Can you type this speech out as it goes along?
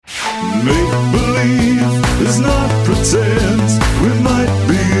Make believe is not pretend. We might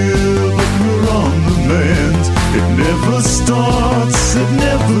be ill, but we're on the mend. It never starts, it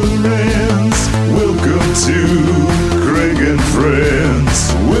never ends. Welcome to Craig and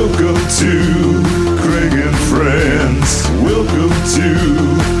Friends. Welcome to Craig and Friends. Welcome to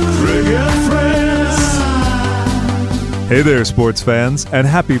Craig and Friends. Hey there, sports fans, and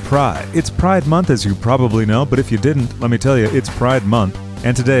happy Pride. It's Pride Month, as you probably know, but if you didn't, let me tell you, it's Pride Month.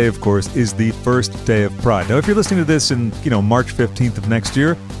 And today, of course, is the first day of Pride. Now, if you're listening to this in, March 15th of next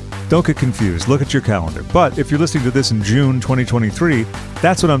year, don't get confused. Look at your calendar. But if you're listening to this in June 2023,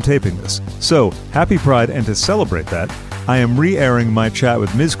 that's when I'm taping this. So, happy Pride, and to celebrate that, I am re-airing my chat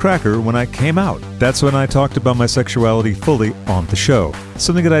with Ms. Cracker when I came out. That's when I talked about my sexuality fully on the show.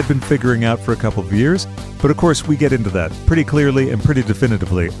 Something that I'd been figuring out for a couple of years. But of course, we get into that pretty clearly and pretty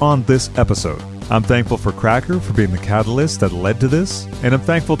definitively on this episode. I'm thankful for Cracker for being the catalyst that led to this, and I'm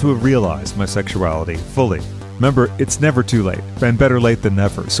thankful to have realized my sexuality fully. Remember, it's never too late, and better late than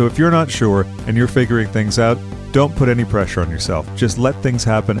never. So if you're not sure and you're figuring things out, don't put any pressure on yourself. Just let things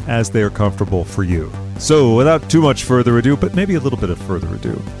happen as they are comfortable for you. So without too much further ado, but maybe a little bit of further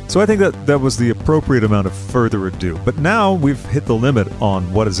ado. So I think that was the appropriate amount of further ado. But now we've hit the limit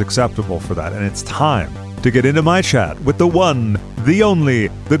on what is acceptable for that, and it's time to get into my chat with the one, the only,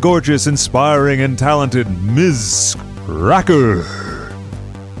 the gorgeous, inspiring, and talented Ms. Cracker.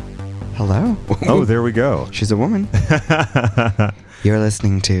 Hello. Oh, there we go. She's a woman. You're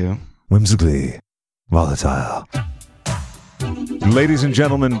listening to Whimsically Volatile. Ladies and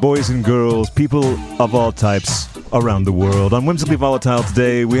gentlemen, boys and girls, people of all types around the world, on Whimsically Volatile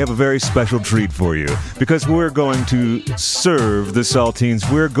today, we have a very special treat for you because we're going to serve the saltines.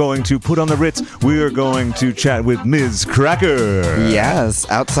 We're going to put on the Ritz. We are going to chat with Ms. Cracker. Yes,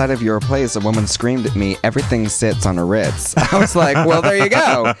 outside of your place, a woman screamed at me, "Everything sits on a Ritz." I was like, well, there you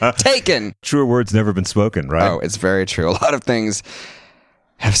go. Taken. Truer words never been spoken, right? Oh, it's very true. A lot of things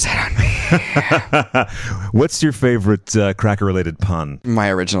have sat on me. What's your favorite Cracker-related pun? My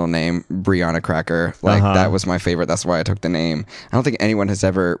original name, Brianna Cracker. That was my favorite. That's why I took the name. I don't think anyone has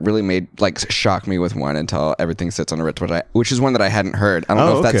ever really shocked me with one until Everything Sits on a Ritz, which is one that I hadn't heard. I don't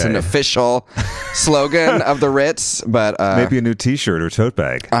know if that's an official slogan of the Ritz, but maybe a new t-shirt or tote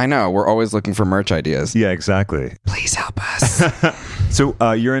bag. I know. We're always looking for merch ideas. Yeah, exactly. Please help us. So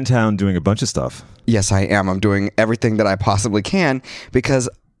you're in town doing a bunch of stuff. Yes, I am. I'm doing everything that I possibly can because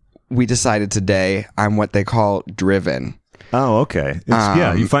we decided today I'm what they call driven. Oh, okay.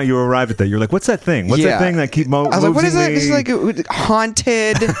 You arrive at that. You're like, what's that thing? What's that thing that keep moving? I was like, what is that? It's like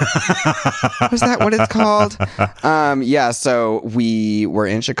haunted. Is that what it's called? So we were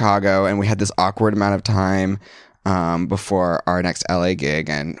in Chicago and we had this awkward amount of time before our next LA gig,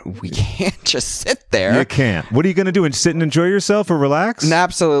 and we can't just sit there. You can't. What are you going to do? And sit and enjoy yourself or relax?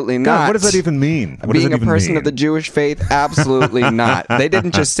 Absolutely not. God, what does that even mean? Being a person of the Jewish faith, absolutely not. They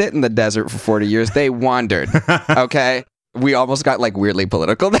didn't just sit in the desert for 40 years. They wandered. Okay? We almost got weirdly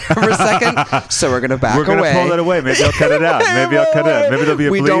political there for a second, so we're going to back away. We're going to pull that away. Maybe I'll cut it out. Maybe there'll be a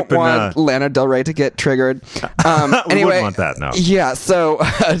bleep. We don't want Lana Del Rey to get triggered. We anyway, wouldn't want that, no. Yeah, so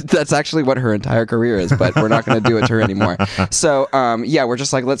that's actually what her entire career is, but we're not going to do it to her anymore. So, we're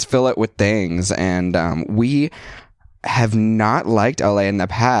just like, let's fill it with things. And we have not liked LA in the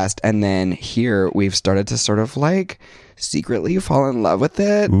past, and then here we've started to sort of secretly fall in love with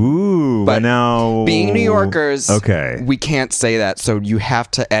it. Ooh, but now being New Yorkers, okay, we can't say that, so you have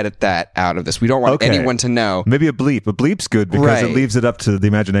to edit that out of this. We don't want anyone to know. Maybe a bleep. A bleep's good because it leaves it up to the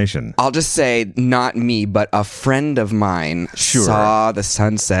imagination. I'll just say, not me, but a friend of mine saw the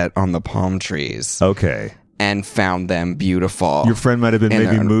sunset on the palm trees. Okay. And found them beautiful. Your friend might have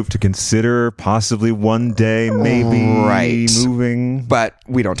been moved to consider possibly one day moving. But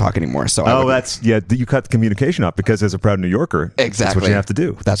we don't talk anymore. So you cut the communication off because as a proud New Yorker, that's what you have to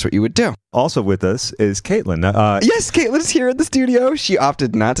do. That's what you would do. Also with us is Caitlin. Yes, Caitlin is here in the studio. She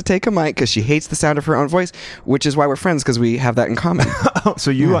opted not to take a mic because she hates the sound of her own voice, which is why we're friends, because we have that in common. So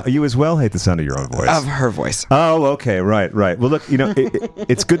you as well hate the sound of your own voice? Of her voice. Oh, okay. Right. Well, look,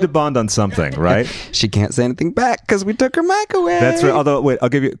 it's good to bond on something, right? She can't say anything back because we took her mic away. That's right. Although, wait, I'll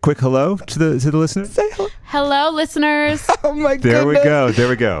give you a quick hello to the listeners. Say hello. Hello, listeners. Oh, my goodness. There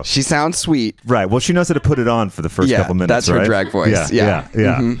we go. She sounds sweet. Right. Well, she knows how to put it on for the first couple minutes, that's her drag voice. Yeah.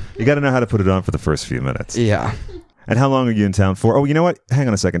 You got to know how to put it on for the first few minutes. Yeah. And how long are you in town for? Oh, you know what? Hang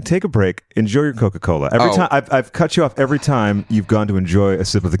on a second. Take a break. Enjoy your Coca-Cola. Every time I've cut you off every time you've gone to enjoy a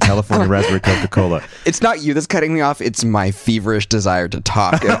sip of the California Raspberry Coca-Cola. It's not you that's cutting me off. It's my feverish desire to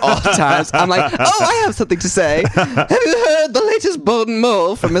talk at all times. I'm like, I have something to say. Have you heard the latest Bolton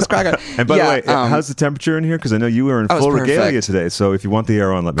Mole from Miss Cracker? And by the way, how's the temperature in here? Because I know you were in full regalia today. So if you want the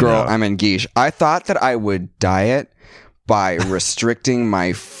air on, let me know. Girl, I'm in geesh. I thought that I would diet by restricting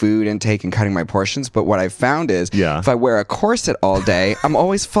my food intake and cutting my portions, but what I found is if I wear a corset all day, I'm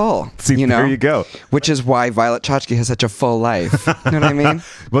always full. See, there you go. Which is why Violet Chachki has such a full life. You know what I mean?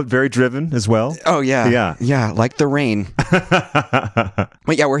 But very driven as well. Oh yeah, yeah, like the rain.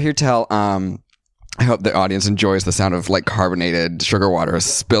 But yeah, we're here till I hope the audience enjoys the sound of like carbonated sugar water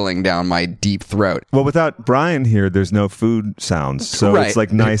spilling down my deep throat. Well, without Brian here, there's no food sounds. So it's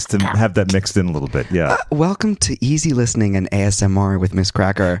like nice to have that mixed in a little bit. Yeah. Welcome to Easy Listening and ASMR with Miss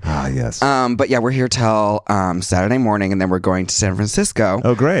Cracker. Ah, yes. But yeah, we're here till Saturday morning, and then we're going to San Francisco.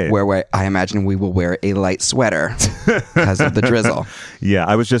 Oh, great. Where I imagine we will wear a light sweater because of the drizzle. Yeah,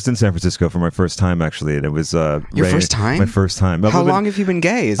 I was just in San Francisco for my first time, actually, and it was your first time? My first time. How long have you been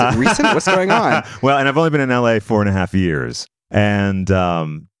gay? Is it recent? What's going on? Well, and I've only been in LA 4.5 years, and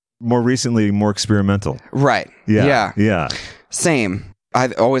more recently, more experimental. Right. Yeah. Same.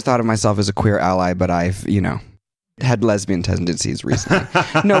 I've always thought of myself as a queer ally, but I've, had lesbian tendencies recently.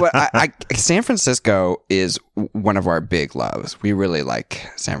 No, but San Francisco is one of our big loves. We really like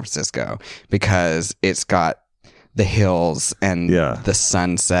San Francisco because it's got the hills and the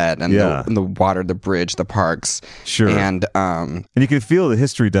sunset and the water, the bridge, the parks. Sure. And you can feel the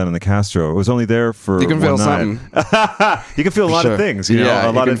history down in the Castro. It was only there for you can feel something. You can feel a lot of things. You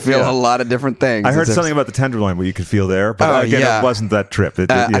can feel a lot of different things. I heard something about the Tenderloin, what you could feel there, but again, it wasn't that trip.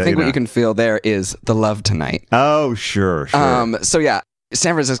 I think what you can feel there is the love tonight. Oh, sure. So yeah,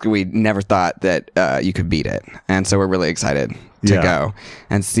 San Francisco, we never thought that you could beat it, and so we're really excited to go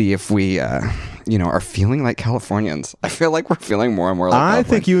and see if we, are feeling like Californians. I feel like we're feeling more and more like Californians. I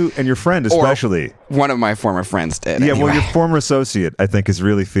think you and your friend especially. Or one of my former friends did. Yeah, anyway. Well, your former associate, I think, is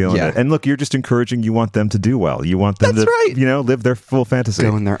really feeling it. And look, you're just encouraging, you want them to do well. You want them to, live their full fantasy.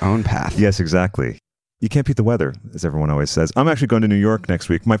 Go in their own path. Yes, exactly. You can't beat the weather, as everyone always says. I'm actually going to New York next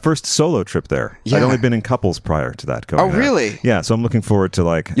week. My first solo trip there. Yeah. I'd only been in couples prior to that. Going there. Really? Yeah, so I'm looking forward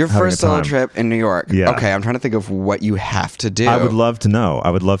to your first solo trip in New York. Yeah. Okay, I'm trying to think of what you have to do. I would love to know.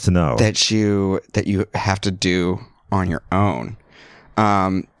 That you have to do on your own.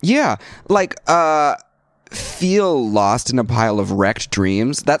 Feel lost in a pile of wrecked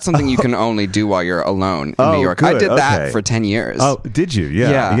dreams. That's something you can only do while you're alone in New York. Good. I did that for 10 years. Oh, did you?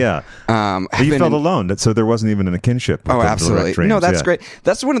 Yeah. But you felt alone, so there wasn't even a kinship. Oh, absolutely. No, that's great.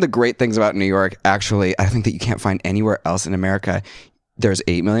 That's one of the great things about New York, actually. I think that you can't find anywhere else in America. There's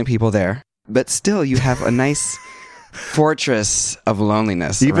 8 million people there, but still you have a nice fortress of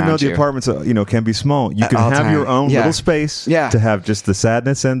loneliness. Even though the apartments, can be small, you can have your own little space to have just the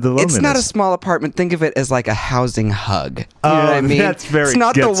sadness and the loneliness. It's not a small apartment. Think of it as like a housing hug. You know what I mean? That's it's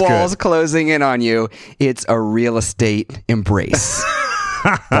not the walls closing in on you. It's a real estate embrace.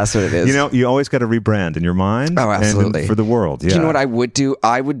 That's what it is. You always got to rebrand in your mind. Oh, absolutely. And for the world. Yeah. Do you know what I would do?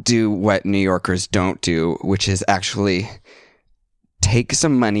 I would do what New Yorkers don't do, which is actually take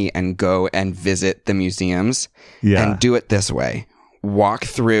some money and go and visit the museums and do it this way. Walk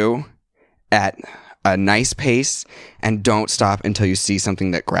through at a nice pace and don't stop until you see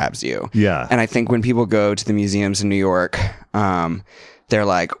something that grabs you. Yeah. And I think when people go to the museums in New York, they're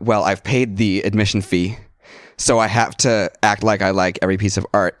like, well, I've paid the admission fee, so I have to act like I like every piece of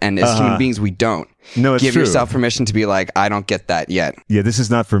art. And as human beings, we don't. No, it's Give true. yourself permission to be like, I don't get that yet. Yeah, this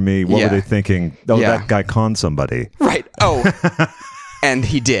is not for me. What were they thinking? Oh, that guy conned somebody. Right. Oh. And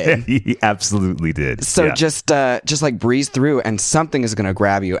he did. He absolutely did. So just like breeze through, and something is going to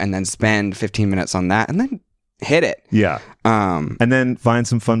grab you, and then spend 15 minutes on that, and then hit it. Yeah. And then find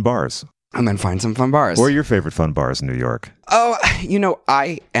some fun bars. Or your favorite fun bars in New York. Oh,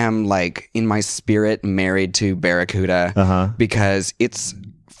 I am like in my spirit married to Barracuda because it's,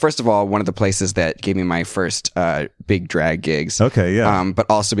 first of all, one of the places that gave me my first big drag gigs. Okay, yeah. But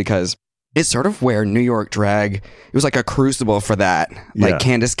also because it's sort of where New York drag, it was like a crucible for that. Like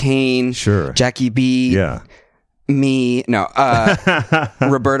Candace Kane, sure, Jackie B, me,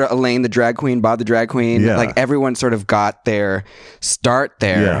 Roberta Elaine, the drag queen, Bob the drag queen. Yeah. Like everyone sort of got their start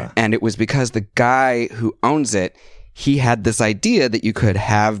there. Yeah. And it was because the guy who owns it, he had this idea that you could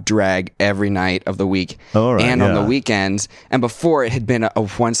have drag every night of the week and on the weekends. And before it had been a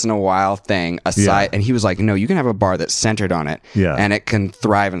once in a while thing aside. And he was like, no, you can have a bar that's centered on it and it can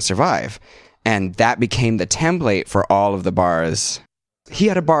thrive and survive. And that became the template for all of the bars he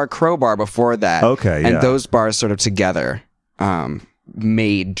had a bar, Crowbar, before that. Okay, and yeah. those bars sort of together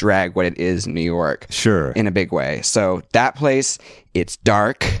made drag what it is in New York. Sure. In a big way. So that place, it's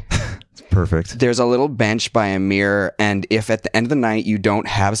dark. It's perfect. There's a little bench by a mirror, and if at the end of the night you don't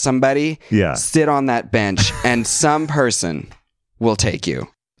have somebody, Yeah. sit on that bench, and some person will take you.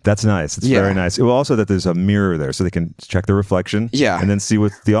 That's nice. It's Yeah. very nice. Well, also that there's a mirror there so they can check the reflection. Yeah. And then see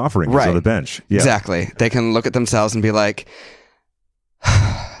what the offering is Right. on the bench. Yeah. Exactly. They can look at themselves and be like,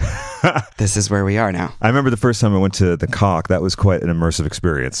 this is where we are now. I remember the first time I went to the Cock. That was quite an immersive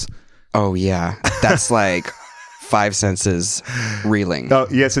experience. Oh, yeah. That's like five senses reeling. Oh,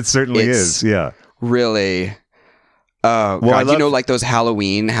 yes, it certainly It's- is. Yeah. Really. Oh, Well, I God. love- You know, like those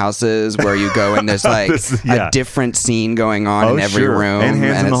Halloween houses where you go and there's like Yeah. a different scene going on Oh, in every sure. room. And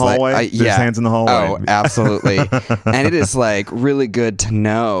hands in the it's like- hallway? There's yeah. hands in the hallway. Oh, absolutely. And it is like really good to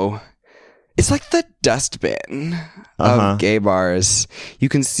know. It's like the dustbin of gay bars. You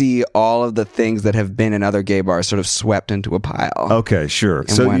can see all of the things that have been in other gay bars sort of swept into a pile. Okay, sure.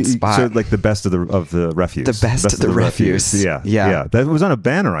 In one spot. So like the best of the refuse. The best of the refuse. Yeah, Yeah. That was on a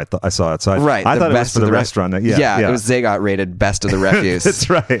banner I saw outside. Right. I the thought it was best for of the re- restaurant. Yeah. It was they got rated best of the refuse. That's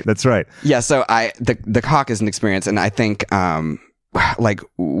right. That's right. Yeah, so the Cock is an experience, and I think like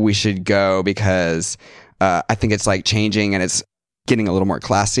we should go because I think it's like changing and it's getting a little more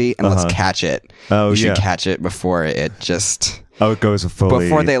classy, and let's catch it. Oh, we should yeah. catch it before it just Oh, it goes fully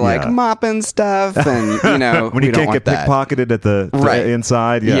before they like yeah. mopping stuff, and you know when we you don't can't want get that. pickpocketed at the Right.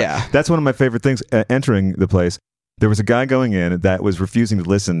 inside. Yeah. Yeah. That's one of my favorite things. Entering the place, there was a guy going in that was refusing to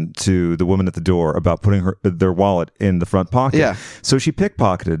listen to the woman at the door about putting their wallet in the front pocket. Yeah. So she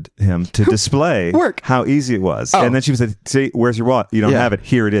pickpocketed him to display Work. how easy it was. Oh. And then she was like, "See, where's your wallet? You don't Yeah. have it.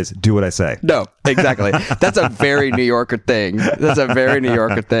 Here it is. Do what I say." No, exactly. That's a very New Yorker thing. That's a very New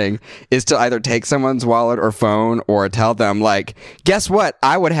Yorker thing, is to either take someone's wallet or phone or tell them, like, guess what?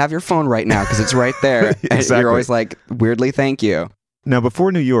 I would have your phone right now because it's right there. And Exactly. you're always like, weirdly, thank you. Now,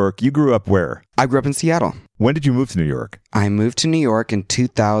 before New York, you grew up where? I grew up in Seattle. When did you move to New York? I moved to New York in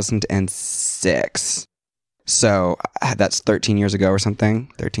 2006. So that's 13 years ago or something.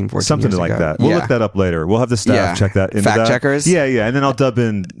 13, 14 Something years like ago. that. We'll Yeah. look that up later. We'll have the staff Yeah. check that into Fact that. checkers? Yeah, yeah. And then I'll dub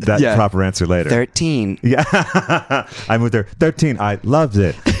in that Yeah. proper answer later. 13. Yeah. I moved there. 13. I loved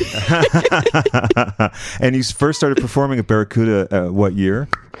it. And you first started performing at Barracuda what year?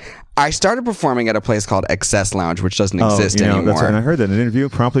 I started performing at a place called Excess Lounge, which doesn't exist anymore. That's, and I heard that in an interview.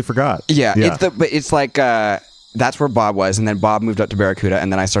 Promptly forgot. Yeah, but it's like that's where Bob was, and then Bob moved up to Barracuda,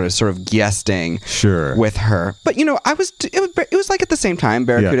 and then I started sort of guesting Sure. with her. But you know, it was like at the same time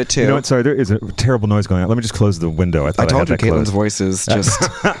Barracuda too. You know what? Sorry, there is a terrible noise going on. Let me just close the window. I thought I told you had that Caitlin's closed. voice is just.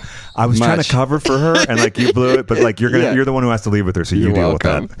 I was trying to much. cover for her, and like you blew it, but like you're Yeah. you're the one who has to leave with her, so you You're deal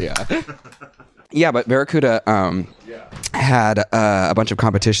welcome. with that. Yeah. Yeah, but Barracuda had a bunch of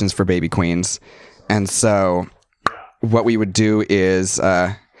competitions for baby queens, and so what we would do is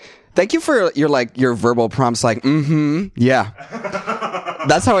thank you for your verbal prompts, like yeah.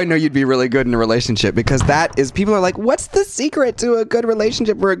 That's how I know you'd be really good in a relationship, because that is, people are like, what's the secret to a good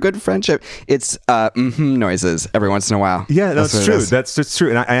relationship or a good friendship? It's noises every once in a while. Yeah, that's what it true. is. That's true,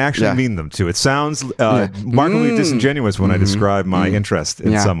 and I actually Yeah. mean them too. It sounds markedly disingenuous when I describe my interest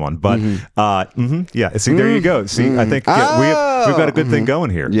in Yeah. someone, but yeah. See, there you go. See, I think we've got a good thing going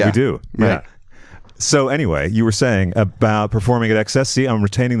here. Yeah. We do. Right. Yeah. So anyway, you were saying about performing at Excess. See, I'm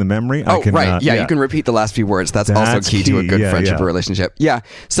retaining the memory. Oh, right. Yeah, you can repeat the last few words. That's also That's key to a key. good Yeah, friendship yeah. or relationship. Yeah.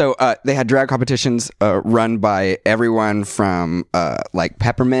 So they had drag competitions run by everyone from like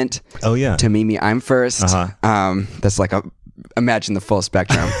Peppermint Oh yeah. to Mimi I'm First. That's like imagine the full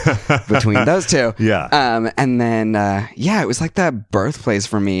spectrum between those two. Yeah. And then, it was like the birthplace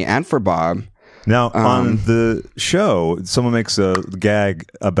for me and for Bob. Now, on the show, someone makes a gag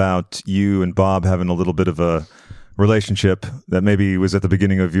about you and Bob having a little bit of a relationship that maybe was at the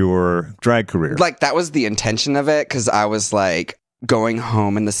beginning of your drag career. Like, that was the intention of it, because I was like going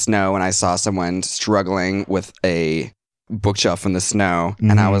home in the snow and I saw someone struggling with a bookshelf in the snow.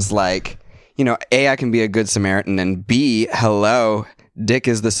 And I was like, you know, A, I can be a good Samaritan, and B, hello, dick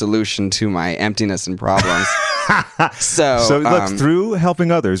is the solution to my emptiness and problems. So look, through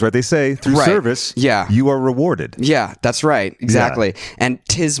helping others, right? They say through Right. service, Yeah. you are rewarded. Yeah, that's right. Exactly. And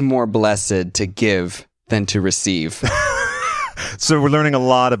 'tis more blessed to give than to receive. So we're learning a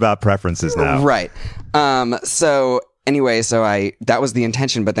lot about preferences now. Right. So anyway, that was the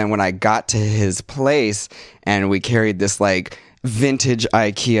intention. But then when I got to his place and we carried this like vintage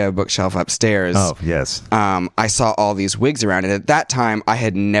IKEA bookshelf upstairs. Oh, yes. I saw all these wigs around. And at that time, I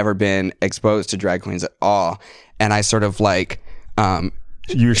had never been exposed to drag queens at all. And I sort of like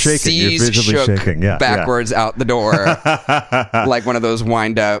You're shaking. You're Seas visibly shook shaking. Yeah. backwards out the door, like one of those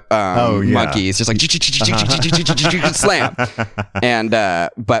wind up monkeys, just like slam. And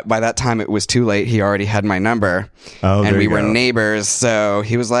but by that time it was too late. He already had my number, and we were neighbors. So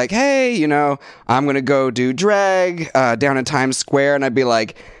he was like, "Hey, you know, I'm gonna go do drag down in Times Square," and I'd be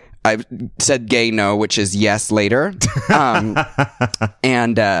like, I said gay no, which is yes later.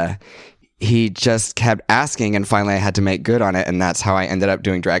 And he just kept asking, and finally I had to make good on it, and that's how I ended up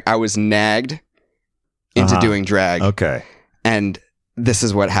doing drag. I was nagged into doing drag. Okay. And this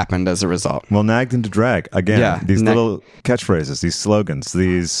is what happened as a result. Well, nagged into drag. Again, these little catchphrases, these slogans,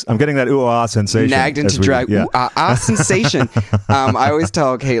 these... I'm getting that ooh-ah sensation. Nagged into drag. Ooh-ah sensation. I always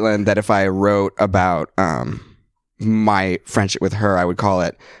tell Caitlin that if I wrote about... my friendship with her, I would call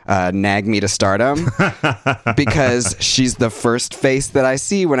it nag me to stardom, because she's the first face that I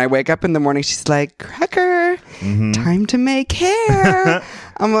see when I wake up in the morning. She's like, Cracker, time to make hair.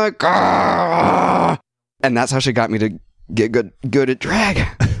 I'm like, ah. And that's how she got me to get good at drag.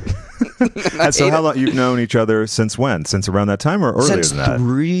 And so how long you've known each other since when? Since around that time or earlier than that?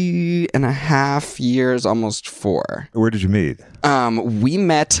 3.5 years, almost 4. Where did you meet? We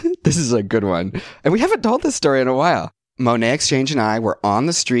met, this is a good one, and we haven't told this story in a while. Monet Exchange and I were on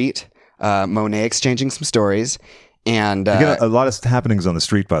the street, Monet exchanging some stories, and... you get a lot of happenings on the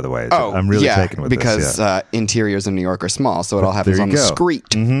street, by the way. So I'm really taken with because, this. Interiors in New York are small, so it all happens on the street.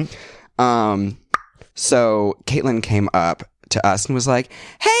 So Caitlin came up to us and was like,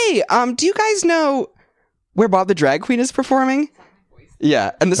 "Hey, do you guys know where Bob the Drag Queen is performing?"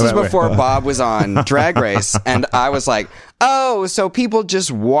 Yeah, and this was before Bob was on Drag Race, and I was like, "Oh, so people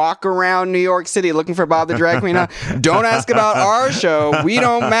just walk around New York City looking for Bob the Drag Queen? Huh? Don't ask about our show. We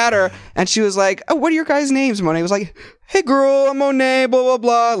don't matter." And she was like, "Oh, what are your guys' names?" Monet was like, "Hey, girl, I'm Monet, blah, blah,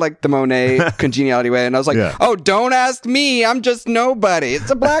 blah," like the Monet congeniality way. And I was like, "Oh, don't ask me. I'm just nobody.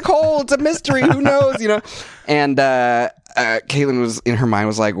 It's a black hole. It's a mystery. Who knows, you know?" And Caitlin was in her mind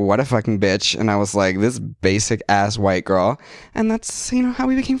was like, "What a fucking bitch," and I was like, "This basic ass white girl," and that's how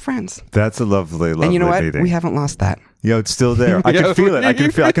we became friends. That's a lovely and you know what? meeting. We haven't lost that. Yo, it's still there. I can feel it. I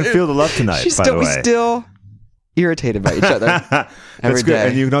can feel the love tonight. We're still irritated by each other every day.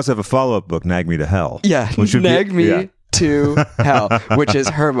 And you can also have a follow-up book, Nag Me to Hell. Yeah, Nag Me to Hell, which is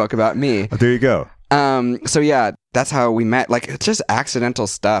her book about me. Oh, there you go. So yeah, that's how we met. Like, it's just accidental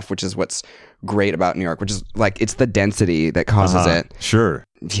stuff, which is what's great about New York, which is like, it's the density that causes it. Sure.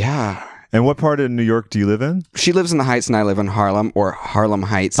 Yeah. And what part of New York do you live in? She lives in the Heights and I live in Harlem, or Harlem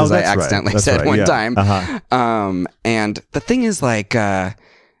Heights, as I accidentally said one time. And the thing is, like,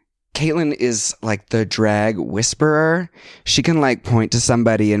 Caitlin is like the drag whisperer. She can like point to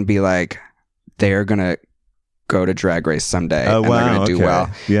somebody and be like, they're going to go to Drag Race someday and they're going to do well.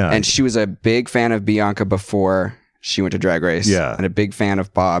 Yeah. And she was a big fan of Bianca before she went to Drag Race. Yeah. And a big fan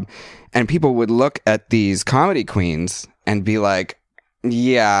of Bob. And people would look at these comedy queens and be like,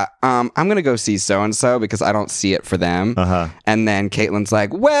 yeah, I'm going to go see so-and-so because I don't see it for them. And then Caitlin's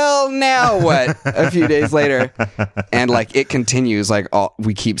like, well, now what? A few days later. And like, it continues. Like,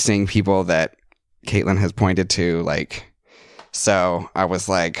 we keep seeing people that Caitlin has pointed to, like... So I was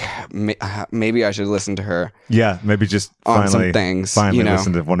like, maybe I should listen to her. Yeah, maybe just on some things. Finally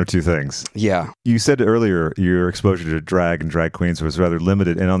listen to one or two things. Yeah. You said earlier your exposure to drag and drag queens was rather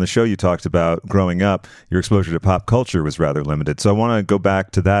limited. And on the show you talked about growing up, your exposure to pop culture was rather limited. So I want to go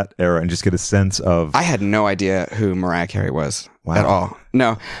back to that era and just get a sense of... I had no idea who Mariah Carey was at all.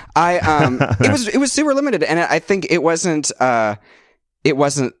 No. It was super limited. And I think it wasn't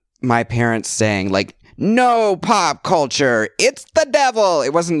my parents saying like, no pop culture, it's the devil.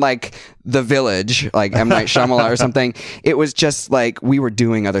 It wasn't like The Village, like M. Night Shyamalan or something. It was just like we were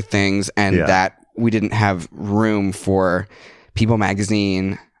doing other things and that we didn't have room for People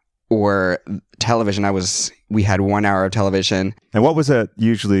magazine or television. We had 1 hour of television. And what was that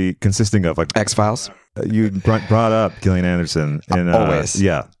usually consisting of? Like X-Files. You brought up Gillian Anderson. Always.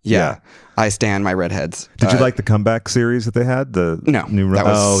 Yeah. I stand my redheads. Did you like the comeback series that they had?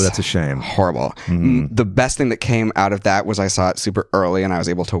 No. That's a shame. Horrible. The best thing that came out of that was I saw it super early and I was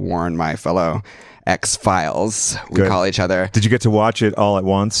able to warn my fellow X-Files, we call each other. Did you get to watch it all at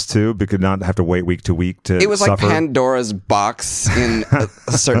once too? Because not have to wait week to week to It was suffer? like Pandora's box in a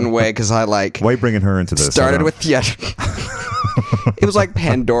certain way because I like... Why are you bringing her into this? Started with... Yeah. It was like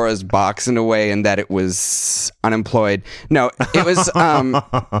Pandora's box in a way in that it was unemployed. No, it was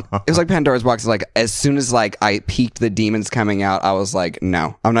like Pandora's box. Like as soon as like I peeked the demons coming out, I was like,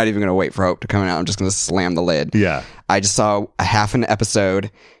 no, I'm not even going to wait for Hope to come out. I'm just going to slam the lid. Yeah. I just saw a half an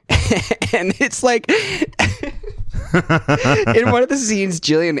episode and it's like in one of the scenes,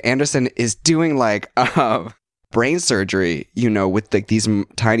 Gillian Anderson is doing like brain surgery, with like these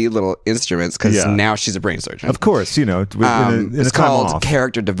tiny little instruments, because now she's a brain surgeon. Of course, in it's a time called off.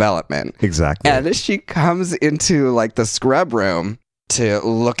 character development. Exactly. And she comes into like the scrub room to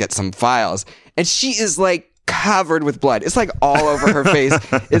look at some files, and she is like covered with blood. It's like all over her face.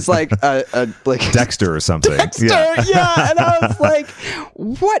 It's like like Dexter or something. Dexter, yeah. And I was like,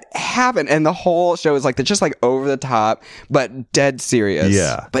 what happened? And the whole show is like, they're just like over the top, but dead serious.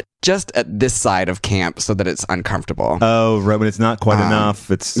 Yeah. But just at this side of camp so that it's uncomfortable. Oh, right. When it's not quite enough.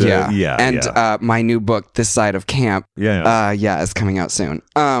 It's, And my new book, This Side of Camp, is coming out soon.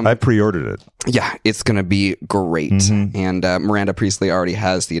 I pre-ordered it. Yeah, it's going to be great. And Miranda Priestley already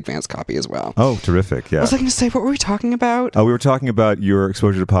has the advanced copy as well. Oh, terrific. Yeah. What was I going to say? What were we talking about? We were talking about your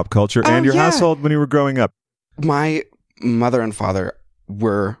exposure to pop culture and your household when you were growing up. My mother and father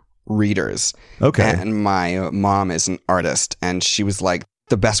were readers. Okay. And my mom is an artist. And she was like,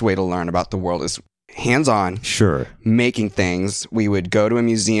 the best way to learn about the world is hands-on. Sure. Making things. We would go to a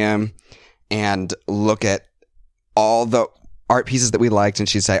museum and look at all the art pieces that we liked. And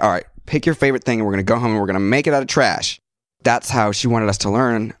she'd say, all right, pick your favorite thing and we're going to go home and we're going to make it out of trash. That's how she wanted us to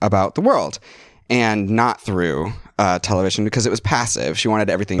learn about the world, and not through television, because it was passive. She wanted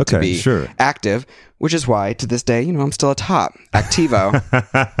everything to be active, which is why to this day, I'm still a top activo.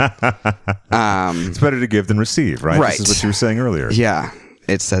 It's better to give than receive, right? Right. This is what you were saying earlier. Yeah.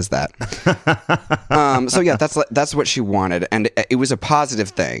 It says that. So yeah, that's what she wanted, and it was a positive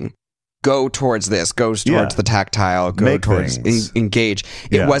thing. Go towards this. Go towards the tactile. Go Make towards engage.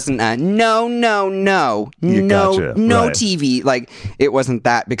 It wasn't a no Gotcha. TV. Like, it wasn't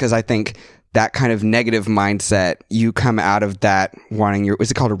that, because I think that kind of negative mindset, you come out of that wanting is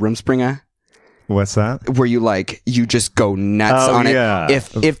it called a Rumspringa? What's that? Where you just go nuts on it.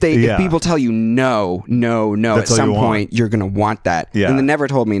 If people tell you no, That's at some point you're gonna want that. Yeah. And they never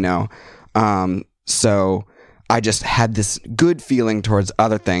told me no. So I just had this good feeling towards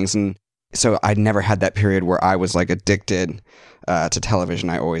other things, and so I never had that period where I was like addicted to television.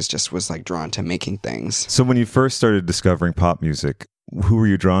 I always just was like drawn to making things. So when you first started discovering pop music, who were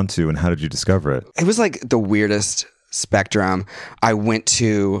you drawn to, and how did you discover it? It was like the weirdest spectrum. I went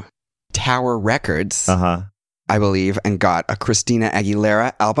to Tower Records, I believe, and got a Christina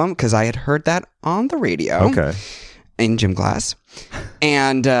Aguilera album, because I had heard that on the radio in gym class.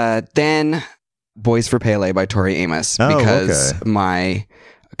 And then Boys for Pele by Tori Amos, because my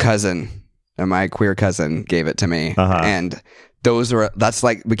cousin, my queer cousin, gave it to me. And that's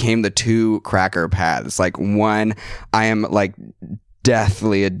like became the two cracker paths. Like, one, I am like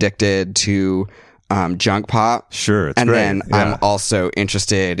deathly addicted to junk pop. Sure, it's and great. then I'm also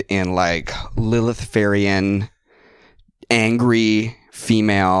interested in like Lilitharian, angry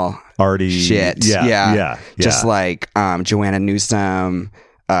female arty shit. Yeah. Just like Joanna Newsom,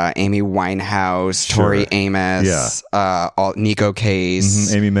 Amy Winehouse, Tori Amos, Nico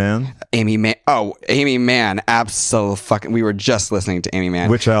Case, Amy Mann. Amy Mann, absolutely. We were just listening to Amy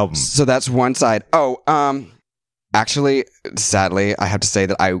Mann. Which album? So that's one side. Actually, sadly, I have to say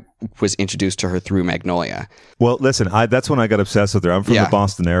that I was introduced to her through Magnolia. Well, listen, that's when I got obsessed with her. I'm from the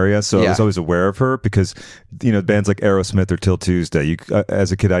Boston area, so I was always aware of her, because, bands like Aerosmith or Till Tuesday,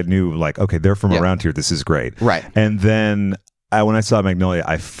 as a kid, I knew, like, okay, they're from around here. This is great. Right. And then when I saw Magnolia,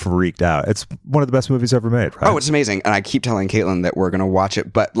 I freaked out. It's one of the best movies ever made, right? Oh, it's amazing. And I keep telling Caitlin that we're going to watch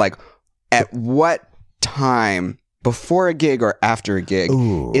it, but like, at what time, before a gig or after a gig,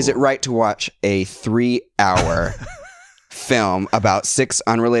 is it right to watch a 3-hour film about 6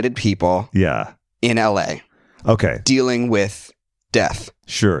 unrelated people in LA dealing with death?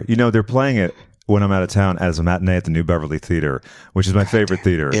 Sure. They're playing it when I'm out of town as a matinee at the New Beverly Theater, which is my favorite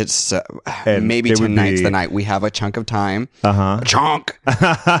theater. It's maybe tonight's the night. We have a chunk of time. A chunk.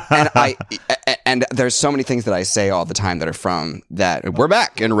 And there's so many things that I say all the time that are from that. We're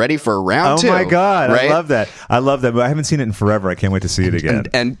back and ready for round 2. Oh my God. Right? I love that. But I haven't seen it in forever. I can't wait to see it again.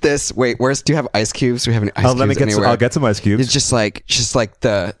 And this, do you have ice cubes? Do we have any ice cubes? Let me get I'll get some ice cubes. It's just like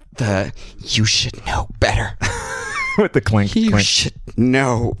the you should know better. With the clink. You should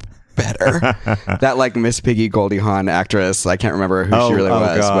know better. That like Miss Piggy Goldie Hawn actress, I can't remember who she really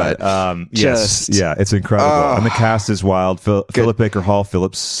was, God. but it's incredible. And the cast is wild. Philip Baker Hall,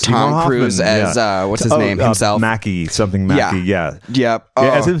 Tom Cruise Hoffman, as what's his name, himself, Mackie, as himself.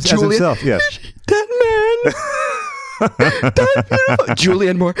 Yeah, that man.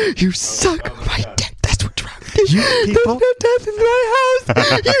 Julianne Moore, you suck my dick. That's what's wrong with you. There's no death in my house. You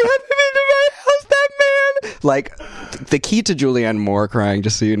haven't been to my house, that man. Like, the key to Julianne Moore crying,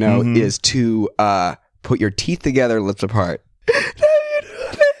 just so you know, is to put your teeth together, lips apart.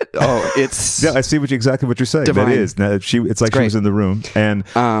 it's Yeah, I see exactly what you're saying. Divine. That is. Now, it's like she great. was in the room. And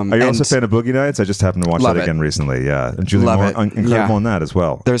are you also a fan of Boogie Nights? I just happened to watch Love that it. again recently. Yeah. And Julie Love Moore, it. incredible Yeah. in that as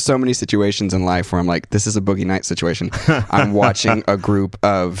well. There's so many situations in life where I'm like, this is a Boogie Night situation. I'm watching a group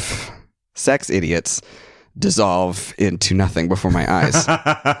of sex idiots dissolve into nothing before my eyes.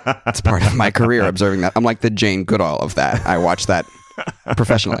 It's part of my career observing that. I'm like the Jane Goodall of that. I watch that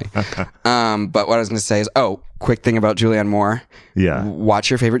professionally. But what I was going to say is, quick thing about Julianne Moore. Yeah. Watch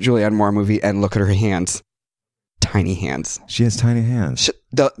your favorite Julianne Moore movie and look at her hands. Tiny hands. She has tiny hands.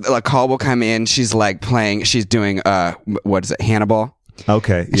 The call will come in. She's like playing. She's doing what is it? Hannibal.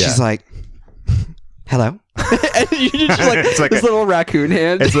 Okay. And Yeah. she's like, hello. And you just like, It's like this little raccoon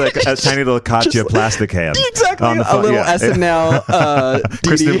hand. It's like a tiny little Katya Just- plastic hand. Exactly. on the A phone. little Yeah. SNL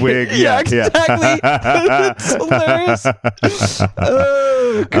Kristen Dee Wiig. Dee. Yeah. exactly. It's hilarious.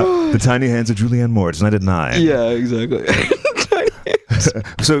 Oh, God. The tiny hands of Julianne Moore. Tonight at 9. Yeah, exactly.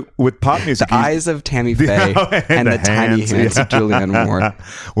 So with pop music, The eyes of Tammy Faye and the tiny hands of Julianne Moore.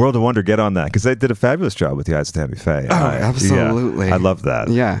 World of Wonder, get on that because they did a fabulous job with the eyes of Tammy Faye. Oh, absolutely. Yeah, I love that.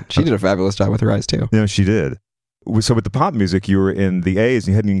 Yeah, she did a fabulous job with her eyes too. You know, she did. So with the pop music, you were in the A's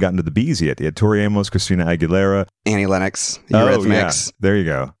and you hadn't even gotten to the B's yet. You had Tori Amos, Christina Aguilera. Annie Lennox, Oh, Eurythmics, yeah. There you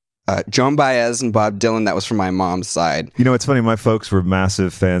go. Joan Baez and Bob Dylan. That was from my mom's side. You know, it's funny. My folks were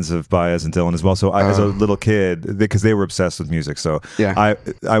massive fans of Baez and Dylan as well. So I, as a little kid, because they were obsessed with music, so Yeah.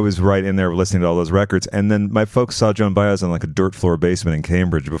 I was right in there listening to all those records. And then my folks saw Joan Baez in like a dirt floor basement in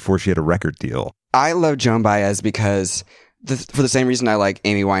Cambridge before she had a record deal. I love Joan Baez because for the same reason I like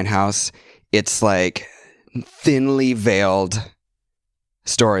Amy Winehouse. It's like thinly veiled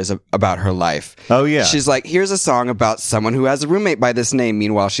stories about her life. Oh yeah, She's like, here's a song about someone who has a roommate by this name.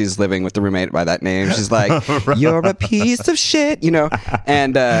 Meanwhile, she's living with the roommate by that name. She's like, you're a piece of shit, you know?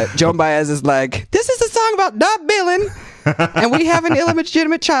 And Joan Baez is like, this is a song about not billing. And we have an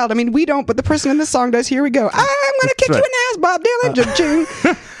illegitimate child. I mean, we don't, but the person in this song does. Here we go. I'm going to kick you in the ass, Bob Dylan. Cha-ching.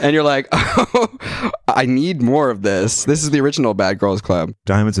 And you're like, oh, I need more of this. This is the original Bad Girls Club.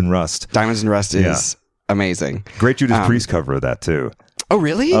 Diamonds and Rust. Diamonds and Rust is amazing. Great Judas Priest cover of that too. Oh,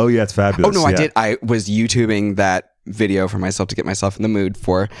 really? Oh yeah, it's fabulous. Oh, no, I Yeah. did. I was YouTubing that video for myself to get myself in the mood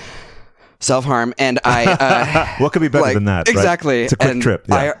for self-harm. And I... What could be better than that? Right? Exactly. It's a quick And trip.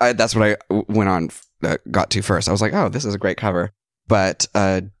 Yeah. I that's what I went on, got to first. I was like, oh, this is a great cover. But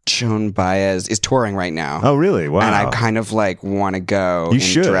Joan Baez is touring right now. Oh really? Wow. And I kind of like want to go You in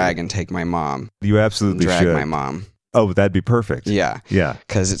should. drag and take my mom. You absolutely Drag should. my mom. Oh, that'd be perfect. Yeah. Yeah.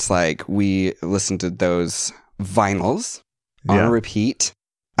 Because it's like we listen to those vinyls on Yeah. repeat.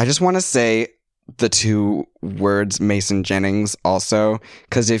 I just want to say the two words Mason Jennings also,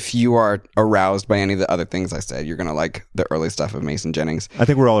 because if you are aroused by any of the other things I said, you're going to like the early stuff of Mason Jennings. I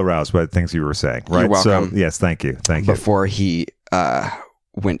think we're all aroused by the things you were saying, right? You're welcome. So, yes, thank you. Thank you. Before he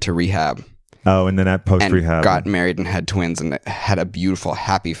went to rehab Oh, and then at post and rehab. got married and had twins and had a beautiful,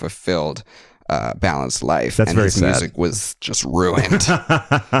 happy, fulfilled, balanced life. That's and very his sad. music was just ruined. I'm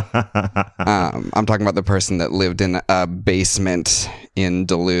talking about the person that lived in a basement in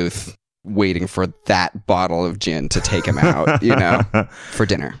Duluth waiting for that bottle of gin to take him out, you know, for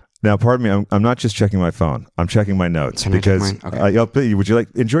dinner. Now, pardon me, I'm not just checking my phone. I'm checking my notes Can I check because mine? Okay. would you like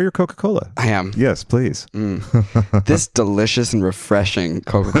enjoy your Coca-Cola? I am. Yes, please. This delicious and refreshing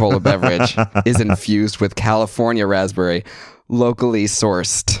Coca-Cola beverage is infused with California raspberry, locally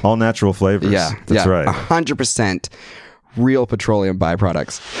sourced. All natural flavors. Yeah, That's right. 100% real petroleum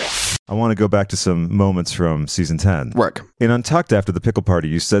byproducts. I want to go back to some moments from season 10. Work. In Untucked after the pickle party,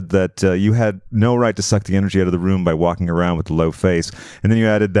 you said that you had no right to suck the energy out of the room by walking around with a low face. And then you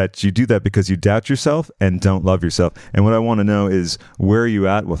added that you do that because you doubt yourself and don't love yourself. And what I want to know is, where are you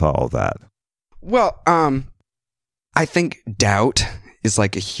at with all of that? Well, I think doubt is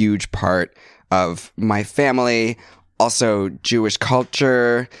like a huge part of my family. Also, Jewish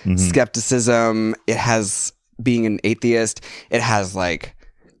culture, skepticism. It has, being an atheist, it has like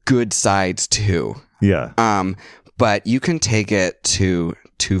good sides too. Yeah. But you can take it to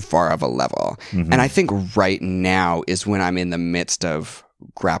too far of a level. And I think right now is when I'm in the midst of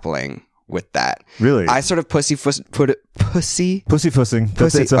grappling with that. Really? I sort of pussyfooting. Pussyfussing.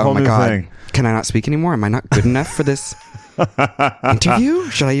 It's a oh whole my new God. thing. Can I not speak anymore? Am I not good enough for this interview?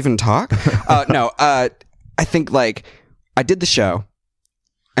 Should I even talk? No. I think like I did the show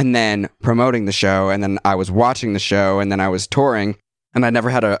and then promoting the show and then I was watching the show and then I was touring and I never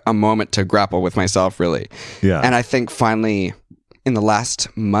had a moment to grapple with myself really. Yeah. And I think finally in the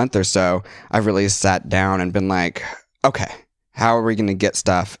last month or so, I've really sat down and been like, okay, how are we going to get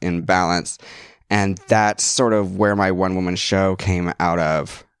stuff in balance? And that's sort of where my one-woman show came out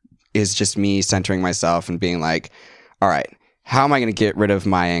of, is just me centering myself and being like, all right, how am I going to get rid of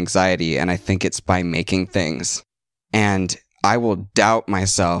my anxiety? And I think it's by making things. And I will doubt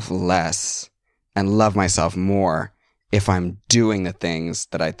myself less and love myself more if I'm doing the things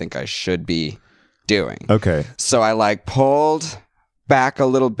that I think I should be doing. Okay. So I like pulled back a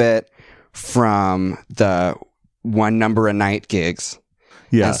little bit from the one number a night gigs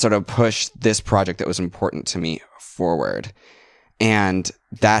and sort of pushed this project that was important to me forward. And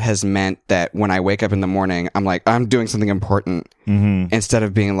that has meant that when I wake up in the morning, I'm like, I'm doing something important instead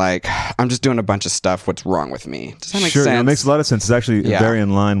of being like, I'm just doing a bunch of stuff. What's wrong with me? Does that make sense? It makes a lot of sense. It's actually very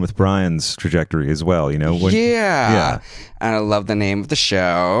in line with Brian's trajectory as well. You know? And I love the name of the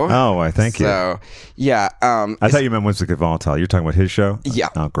show. Oh, I thank you. So, yeah. I thought you meant Whimsical Volatile. You're talking about his show? Yeah.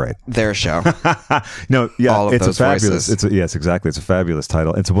 Oh, great. Their show. No, yeah. All of it's those a fabulous. voices. Yes, exactly. It's a fabulous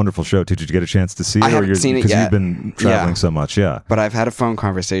title. It's a wonderful show too. Did you get a chance to see it? I haven't seen it yet. Because you've been traveling so much. Yeah. But I've had a phone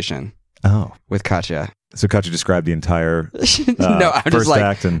conversation. Oh. With Katya. So Katya described the entire no, I'm first just like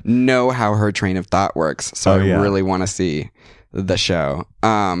act and know how her train of thought works. So I really want to see the show.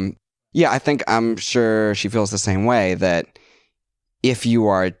 Yeah, I'm sure she feels the same way, that if you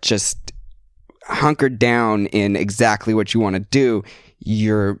are just hunkered down in exactly what you want to do,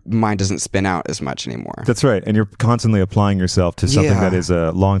 your mind doesn't spin out as much anymore. That's right. And you're constantly applying yourself to something that is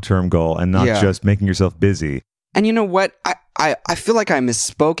a long-term goal and not just making yourself busy. And you know what? I feel like I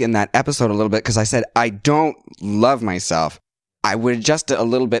misspoke in that episode a little bit because I said I don't love myself. I would adjust it a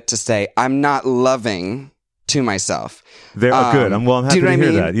little bit to say I'm not loving to myself. Good. I'm happy to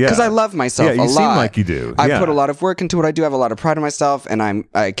hear that. Yeah, because I love myself a lot. Yeah, you seem like you do. I put a lot of work into what I do. I have a lot of pride in myself, and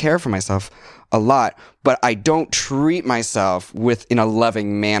I care for myself a lot. But I don't treat myself in a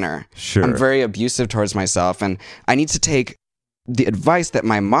loving manner. Sure, I'm very abusive towards myself, and I need to take the advice that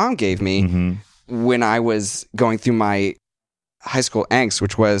my mom gave me when I was going through my high school angst,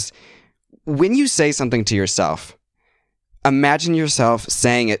 which was, when you say something to yourself, imagine yourself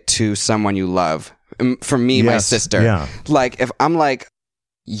saying it to someone you love. For me, my sister. Yeah. Like, if I'm like,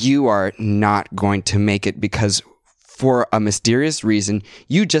 you are not going to make it because for a mysterious reason,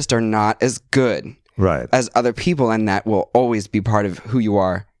 you just are not as good as other people, and that will always be part of who you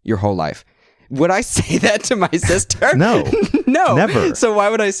are your whole life. Would I say that to my sister? No. No. Never. So why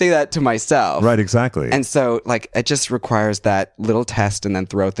would I say that to myself? Right, exactly. And so, like, it just requires that little test and then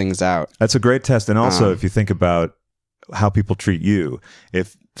throw things out. That's a great test. And also, if you think about how people treat you,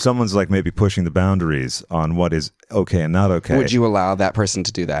 if someone's like maybe pushing the boundaries on what is okay and not okay, would you allow that person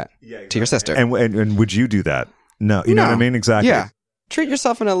to do that to your sister? And would you do that? No. You know what I mean? Exactly. Yeah. Treat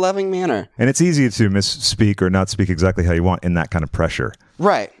yourself in a loving manner. And it's easy to misspeak or not speak exactly how you want in that kind of pressure.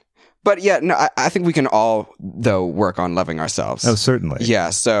 Right. But yeah, no, I think we can all, though, work on loving ourselves. Oh, certainly.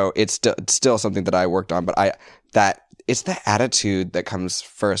 Yeah, so it's still something that I worked on, but it's the attitude that comes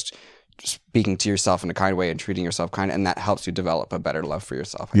first, speaking to yourself in a kind way and treating yourself kind, and that helps you develop a better love for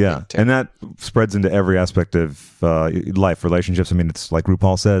yourself. I think, too. And that spreads into every aspect of life, relationships. I mean, it's like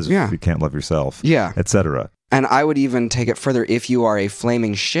RuPaul says, if you can't love yourself, etc. And I would even take it further. If you are a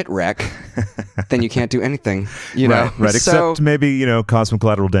flaming shit wreck, then you can't do anything. You know, right? Except maybe cause some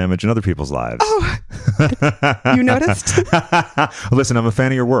collateral damage in other people's lives. Oh, you noticed? Listen, I'm a fan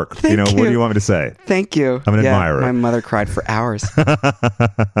of your work. Thank you. What do you want me to say? Thank you. I'm an admirer. My mother cried for hours.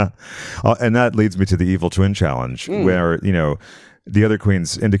 And that leads me to the Evil Twin Challenge, where the other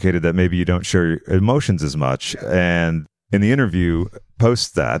queens indicated that maybe you don't share your emotions as much, and in the interview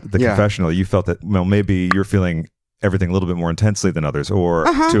post that, the confessional, you felt that, maybe you're feeling everything a little bit more intensely than others, or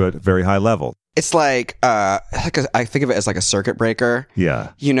to a very high level. It's like I think of it as like a circuit breaker.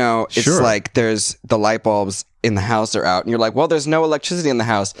 Yeah. It's like there's the light bulbs in the house are out, and you're like, well, there's no electricity in the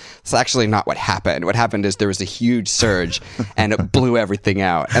house. It's actually not what happened. What happened is there was a huge surge, and it blew everything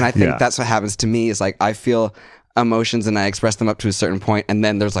out. And I think that's what happens to me, is like I feel emotions and I express them up to a certain point, and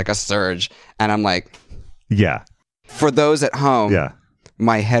then there's like a surge, and I'm like... Yeah. For those at home,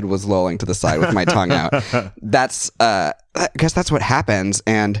 my head was lolling to the side with my tongue out. That's, I guess that's what happens.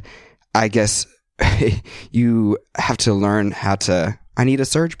 And I guess you have to learn how to, I need a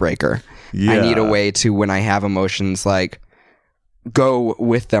surge breaker. Yeah. I need a way to, when I have emotions, like, go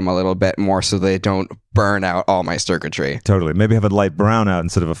with them a little bit more so they don't burn out all my circuitry. Totally. Maybe have a light brownout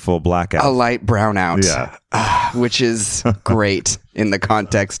instead of a full blackout. A light brownout. Yeah. Which is great in the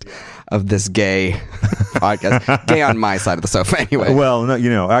context of this gay podcast. Gay on my side of the sofa, anyway. Well,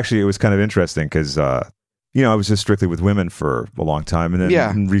 no, actually, it was kind of interesting because, I was just strictly with women for a long time, and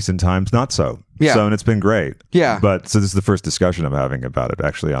then in recent times, not so. Yeah. So, and it's been great. Yeah. But so this is the first discussion I'm having about it,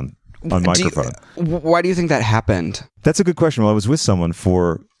 actually, on microphone. Why do you think that happened? That's a good question. Well, I was with someone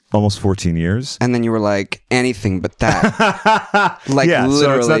for almost 14 years. And then you were like, anything but that. Like, yeah, literally.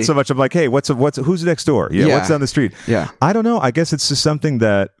 so it's not so much of like, hey, who's next door? Yeah, what's down the street? Yeah. I don't know. I guess it's just something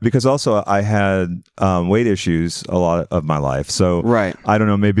that, because also I had weight issues a lot of my life. So Right. I don't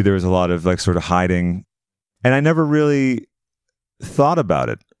know, maybe there was a lot of like sort of hiding. And I never really thought about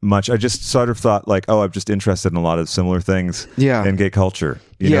it much. I just sort of thought like, oh, I'm just interested in a lot of similar things Yeah. in gay culture.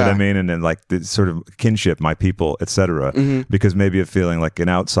 You know Yeah. what I mean? And then like the sort of kinship, my people, etc. Mm-hmm. Because maybe of feeling like an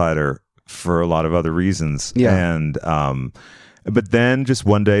outsider for a lot of other reasons. Yeah. And but then just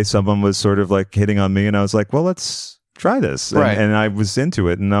one day someone was sort of like hitting on me and I was like, well, let's try this. Right. And I was into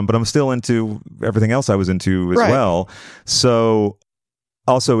it. And but I'm still into everything else I was into as Right. well. So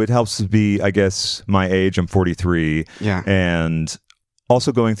also it helps to be, I guess, my age. I'm 43. Yeah. And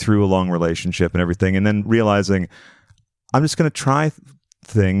also going through a long relationship and everything, and then realizing I'm just going to try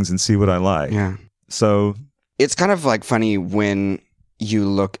things and see what I like. Yeah. So It's kind of like funny when you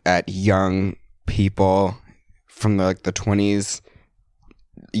look at young people from the 20s,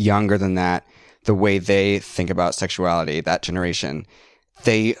 younger than that, the way they think about sexuality, that generation,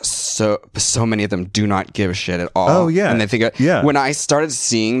 they so many of them do not give a shit at all. Oh, yeah. And they think Yeah. when I started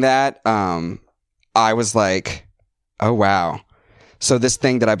seeing that, I was like, oh wow. So this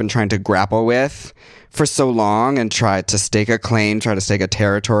thing that I've been trying to grapple with for so long and try to stake a claim, try to stake a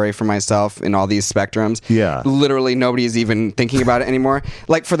territory for myself in all these spectrums. Yeah. Literally nobody's even thinking about it anymore.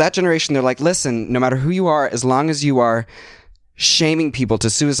 Like for that generation, they're like, listen, no matter who you are, as long as you are shaming people to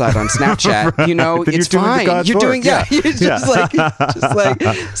suicide on Snapchat, Right. you know, Then it's you're doing the fine. God's You're work. doing, Yeah. it's just Yeah. like,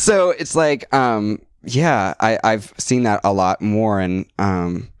 so it's like, yeah, I've seen that a lot more, and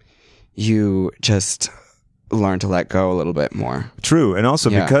you just learn to let go a little bit more. True. And also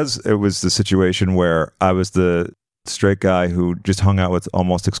Yeah. because it was the situation where I was the straight guy who just hung out with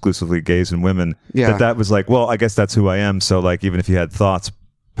almost exclusively gays and women, Yeah. that was like, well, I guess that's who I am. So like, even if you had thoughts,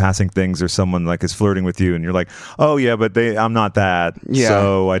 passing things, or someone like is flirting with you and you're like, oh yeah, but I'm not that. Yeah.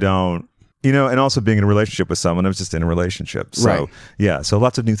 So I don't, you know, and also being in a relationship with someone, I was just in a relationship. So Right. yeah. So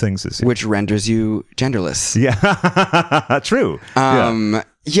lots of new things this year. Which renders you genderless. Yeah. True.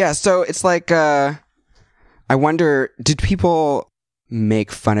 Yeah, so it's like, I wonder, did people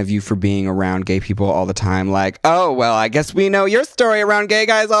make fun of you for being around gay people all the time? Like, oh, well, I guess we know your story around gay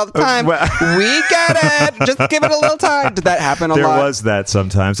guys all the time. well- We get it. Just give it a little time. Did that happen a There lot? was that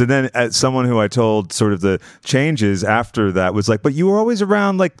sometimes. And then someone who I told sort of the changes after that was like, but you were always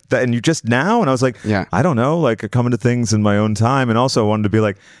around like that and you just now? And I was like, Yeah. I don't know, like coming to things in my own time. And also I wanted to be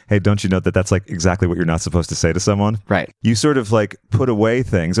like, hey, don't you know that that's like exactly what you're not supposed to say to someone? Right. You sort of like put away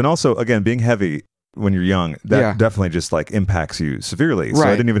things. And also, again, being heavy when you're young, that Yeah. definitely just like impacts you severely. So I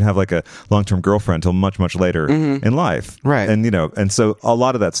Right. didn't even have like a long-term girlfriend until much, much later in life. Right. And, you know, and so a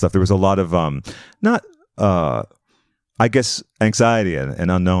lot of that stuff, there was a lot of, I guess, anxiety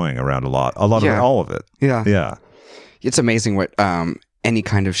and unknowing around a lot of Yeah. all of it. Yeah. Yeah. It's amazing what any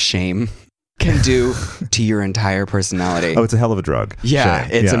kind of shame can do to your entire personality. Oh, it's a hell of a drug. Yeah, Shame.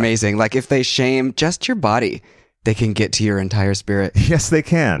 it's Yeah. amazing. Like if they shame just your body, they can get to your entire spirit, Yes, they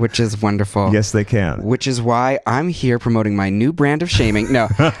can. which is wonderful. Yes, they can. Which is why I'm here promoting my new brand of shaming. No,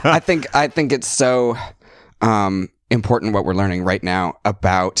 I think it's so important what we're learning right now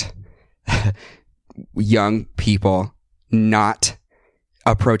about young people not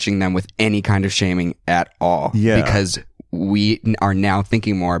approaching them with any kind of shaming at all. Yeah. Because we are now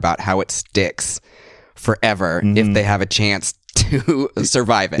thinking more about how it sticks forever if they have a chance to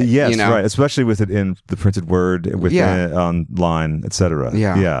survive it. Yes, you know? right. Especially with it in the printed word, with Yeah. it online, etc.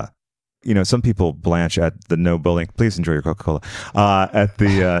 Yeah. Yeah. You know, some people blanch at the no bullying. Please enjoy your Coca-Cola. At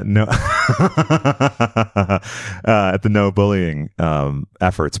the no, at the no bullying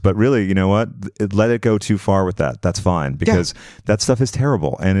efforts. But really, you know what? Let it go too far with that. That's fine because that stuff is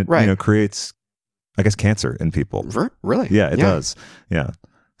terrible and it Right. creates, I guess, cancer in people. Really? Yeah, it does. Yeah.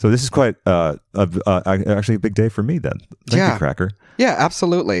 So this is quite actually a big day for me then. Thank Yeah. you, Cracker. Yeah,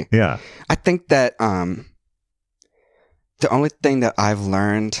 absolutely. Yeah. I think that the only thing that I've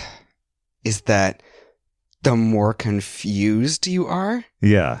learned is that the more confused you are,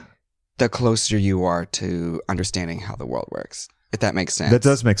 Yeah. the closer you are to understanding how the world works. If that makes sense. That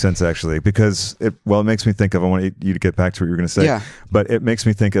does make sense, actually, because it makes me think of, I want you to get back to what you were going to say, Yeah. but it makes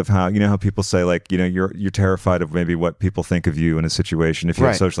me think of how, you know, how people say, like, you know, you're terrified of maybe what people think of you in a situation if you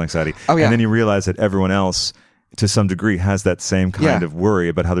have Right. social anxiety. Oh, yeah. And then you realize that everyone else, to some degree, has that same kind Yeah. of worry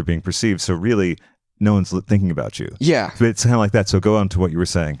about how they're being perceived. So really, no one's thinking about you. Yeah. So it's kind of like that. So go on to what you were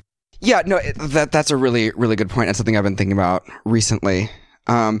saying. Yeah, no, that's a really, really good point. That's something I've been thinking about recently.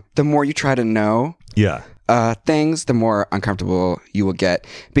 The more you try to know Yeah. things, the more uncomfortable you will get.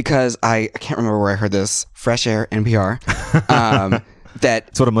 Because I can't remember where I heard this. Fresh Air, NPR. that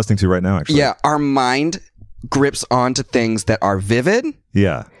That's what I'm listening to right now, actually. our mind grips onto things that are vivid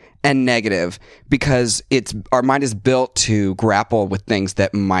Yeah. and negative because our mind is built to grapple with things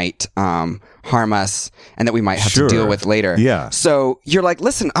that might harm us and that we might have Sure. to deal with later. Yeah. So you're like,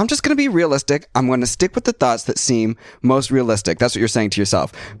 listen, I'm just going to be realistic. I'm going to stick with the thoughts that seem most realistic. That's what you're saying to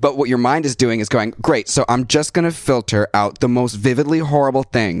yourself. But what your mind is doing is going, great, so I'm just going to filter out the most vividly horrible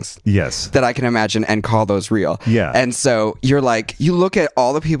things Yes. that I can imagine and call those real. Yeah. And so you're like, you look at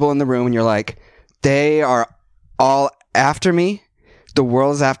all the people in the room and you're like, they are all after me. The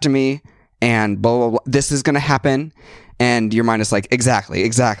world is after me and blah, blah, blah. This is going to happen. And your mind is like, exactly.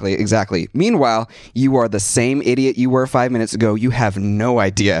 Meanwhile, you are the same idiot you were 5 minutes ago. You have no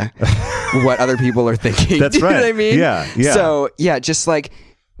idea what other people are thinking. That's Do you know right. what I mean? Yeah. So, just like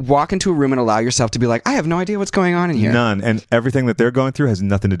walk into a room and allow yourself to be like, I have no idea what's going on in here. None. And everything that they're going through has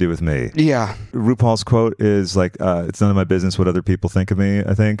nothing to do with me. Yeah. RuPaul's quote is like, it's none of my business what other people think of me,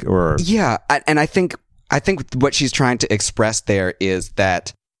 I think. Or Yeah. And I think what she's trying to express there is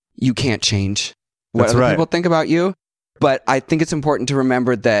that you can't change what That's other right. people think about you. But I think it's important to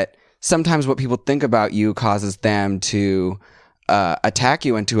remember that sometimes what people think about you causes them to attack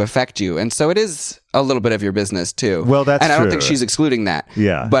you and to affect you. And so it is a little bit of your business too. Well, that's And I don't true. think she's excluding that.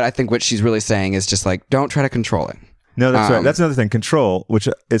 Yeah. But I think what she's really saying is just like, don't try to control it. No, that's right. That's another thing. Control, which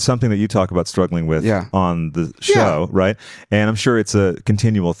is something that you talk about struggling with on the show, right? And I'm sure it's a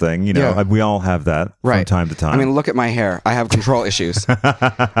continual thing. You know, we all have that from time to time. I mean, look at my hair. I have control issues.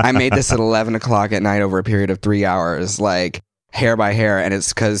 I made this at 11 o'clock at night over a period of 3 hours, like hair by hair. And it's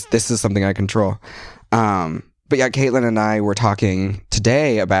because this is something I control. But yeah, Caitlin and I were talking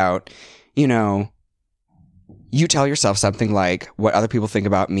today about, you know, you tell yourself something like, what other people think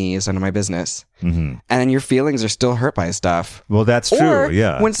about me is none of my business. Mm-hmm. And then your feelings are still hurt by stuff. Well, that's true, Or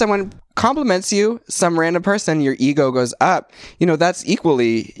yeah. when someone compliments you, some random person, your ego goes up. You know, that's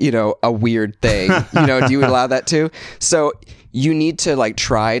equally, you know, a weird thing. You know, do you allow that too? So you need to like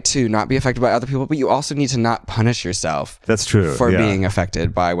try to not be affected by other people, but you also need to not punish yourself. That's true, For yeah. being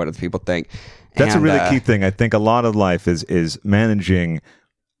affected by what other people think. That's And, a really key thing. I think a lot of life is managing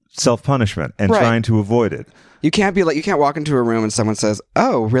self-punishment and Right. trying to avoid it. You can't walk into a room and someone says,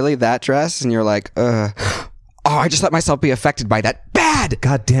 "Oh, really, that dress?" And you're like, "Oh, I just let myself be affected by that. Bad.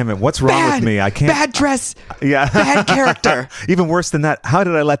 God damn it. What's wrong with me? I can't. Bad dress. Yeah. Bad character." Even worse than that. How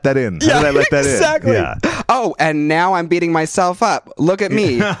did I let that in? How did I let that exactly. in? Yeah. Oh, and now I'm beating myself up. Look at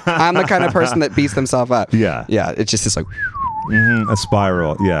me. I'm the kind of person that beats themselves up. Yeah. Yeah. It's just like, A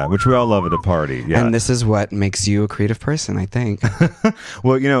spiral. Yeah. Which we all love at a party. Yeah. and this is what makes you a creative person, I think.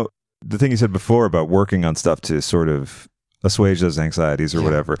 Well, you know, the thing you said before about working on stuff to sort of assuage those anxieties or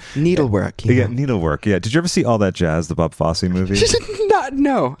whatever. Needlework. Yeah, needlework. Yeah. Did you ever see All That Jazz, the Bob Fosse movie?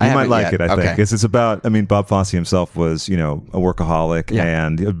 No. You might like it, I think. Okay. It's about, I mean, Bob Fosse himself was, you know, a workaholic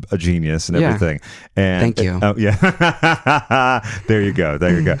and a genius and Yeah. everything. And Thank you. Oh, yeah. There you go.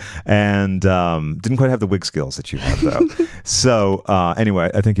 And didn't quite have the wig skills that you have, though. So, anyway,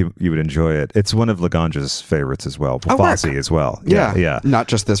 I think you would enjoy it. It's one of Lagange's favorites as well. Fosse as well. Yeah. Not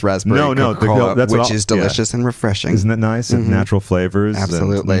just this raspberry Coca-Cola, that's which is delicious and refreshing. Isn't that nice? And natural flavors.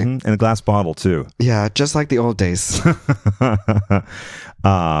 Absolutely. And a glass bottle, too. Yeah, just like the old days.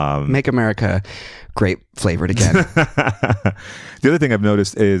 Make America great flavored again. The other thing I've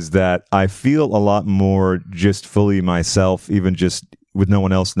noticed is that I feel a lot more just fully myself, even just with no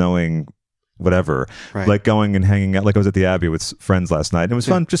one else knowing whatever. Right. Like going and hanging out, like I was at the Abbey with friends last night. And it was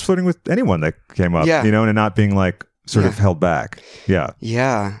fun just flirting with anyone that came up, Yeah. you know, and not being like sort of held back. Yeah.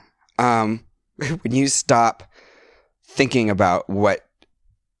 Yeah. When you stop thinking about what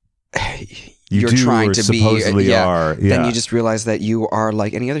You you're do trying or to be, supposedly are. Yeah. then you just realize that you are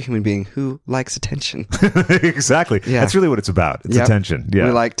like any other human being who likes attention. Exactly. Yeah. That's really what it's about. It's Yep. attention. Yeah.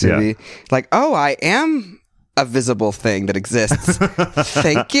 We like to be like, oh, I am a visible thing that exists.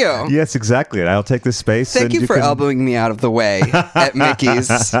 Thank you. Yes, exactly. I'll take this space. Thank and you for can... elbowing me out of the way at Mickey's.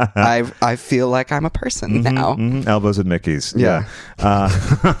 I feel like I'm a person now. Mhm. Elbows at Mickey's. Yeah.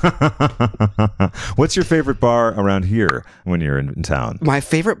 What's your favorite bar around here when you're in town? My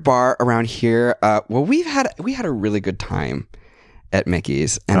favorite bar around here. Well, we had a really good time at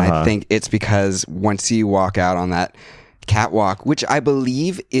Mickey's, and I think it's because once you walk out on that catwalk, which I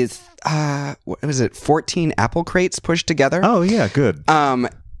believe is what was it, 14 apple crates pushed together. Oh yeah, good.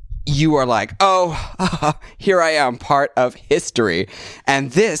 You are like, oh, here I am, part of history,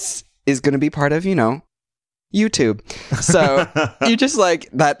 and this is going to be part of, you know, YouTube. So you just like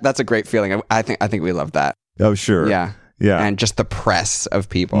that. That's a great feeling. I think we love that. Oh sure. Yeah. Yeah. And just the press of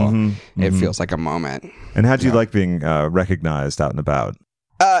people. It feels like a moment. And how do you like being recognized out and about?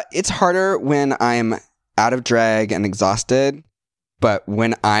 It's harder when I'm out of drag and exhausted But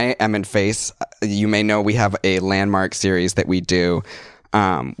when I am in face, you may know we have a landmark series that we do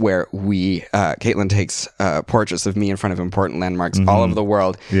where Caitlin takes portraits of me in front of important landmarks all over the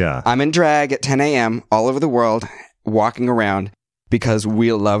world. Yeah. I'm in drag at 10 a.m. all over the world, walking around because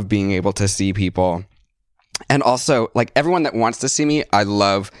we love being able to see people. And also, like, everyone that wants to see me, I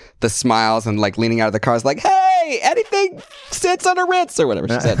love the smiles and, like, leaning out of the cars like, hey, anything sits on a Ritz or whatever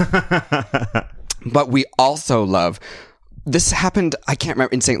she said. But we also love, this happened, I can't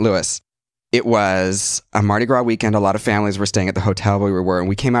remember, in St. Louis. It was a Mardi Gras weekend. A lot of families were staying at the hotel where we were, and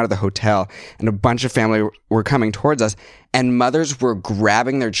we came out of the hotel, and a bunch of family were coming towards us, and mothers were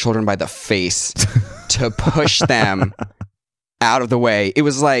grabbing their children by the face to push them out of the way. It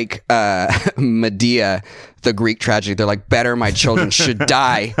was like Medea, the Greek tragedy. They're like, better my children should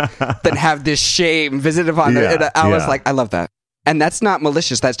die than have this shame visited upon them. And I was like, I love that. And that's not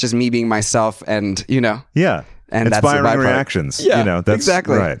malicious. That's just me being myself and, you know. Yeah. And inspiring that's reactions. Yeah, you know, that's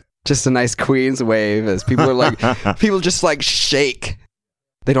exactly. Right. Just a nice Queen's wave as people are like, people just like shake.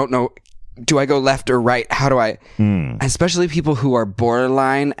 They don't know, do I go left or right? How do I? Especially people who are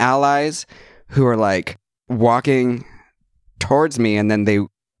borderline allies who are like walking towards me and then they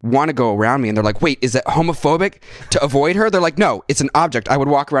want to go around me and they're like, wait, is it homophobic to avoid her? They're like, no, it's an object. I would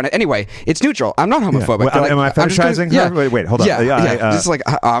walk around it anyway. It's neutral. I'm not homophobic. Yeah. Well, like, am I fetishizing her? Wait, hold on. Just like,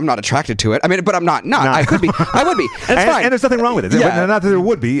 I'm not attracted to it. I mean, but I'm not. I could be. I would be. And it's fine. And there's nothing wrong with it. Yeah. Not that there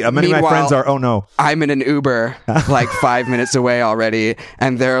would be. Many of my friends are, oh no. I'm in an Uber like 5 minutes away already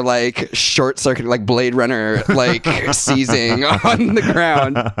and they're like short circuit, like Blade Runner, like seizing on the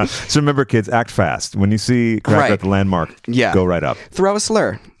ground. So remember, kids, act fast. When you see Cracker at the landmark, go right up. Throw a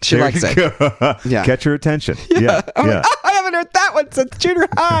slur. She There likes you it. go. Yeah. Catch her attention. Yeah. I'm like, I haven't heard that one since junior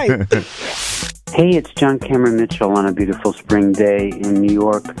high. Hey, it's John Cameron Mitchell on a beautiful spring day in New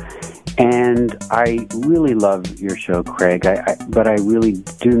York. And I really love your show, Craig. But I really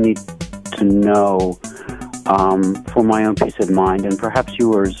do need to know, for my own peace of mind, and perhaps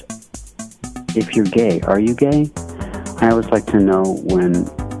yours, if you're gay. Are you gay? I always like to know when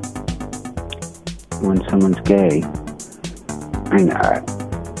someone's gay.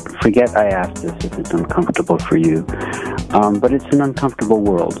 Forget I asked this if it's uncomfortable for you. But it's an uncomfortable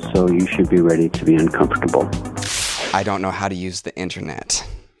world, so you should be ready to be uncomfortable. I don't know how to use the internet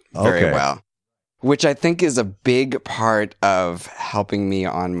very well, which I think is a big part of helping me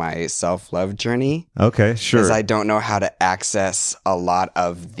on my self-love journey. Okay, sure. Because I don't know how to access a lot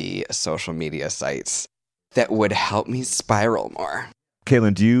of the social media sites that would help me spiral more.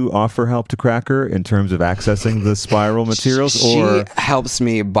 Caitlin, do you offer help to Cracker in terms of accessing the spiral materials? She helps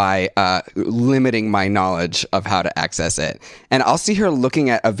me by limiting my knowledge of how to access it. And I'll see her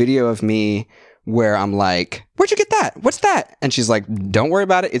looking at a video of me where I'm like, where'd you get that? What's that? And she's like, don't worry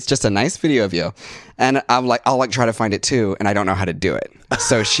about it. It's just a nice video of you. And I'm like, I'll like try to find it too. And I don't know how to do it.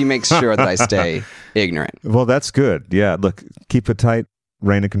 So she makes sure that I stay ignorant. Well, that's good. Yeah. Look, keep it tight,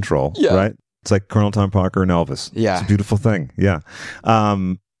 reign of control, right? It's like Colonel Tom Parker and Elvis. Yeah. It's a beautiful thing. Yeah.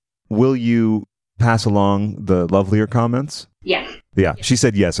 Will you pass along the lovelier comments? Yes. Yeah. She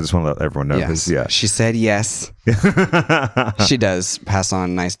said yes. I just want to let everyone know. Yes. Yeah. She said yes. She does pass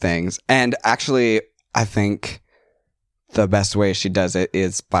on nice things. And actually, I think the best way she does it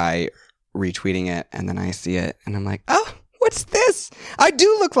is by retweeting it. And then I see it and I'm like, oh, what's this? I do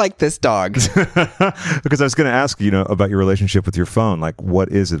look like this dog. Because I was going to ask, about your relationship with your phone. Like, what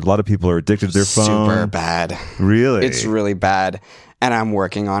is it? A lot of people are addicted to their phone. Super bad. Really? It's really bad. And I'm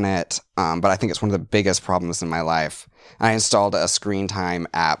working on it. But I think it's one of the biggest problems in my life. I installed a screen time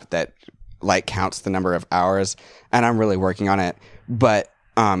app that like counts the number of hours and I'm really working on it. But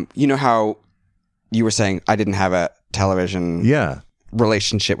you know how you were saying I didn't have a television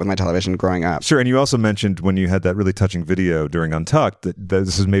relationship with my television growing up. Sure. And you also mentioned when you had that really touching video during Untucked that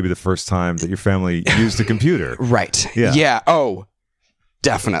this is maybe the first time that your family used a computer. Right. Yeah. Yeah. Oh,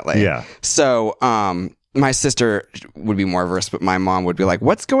 definitely. Yeah. So, my sister would be more averse, but my mom would be like,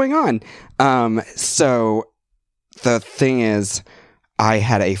 what's going on? So the thing is, I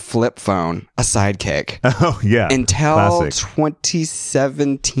had a flip phone, a Sidekick. Oh, yeah. Until Classic.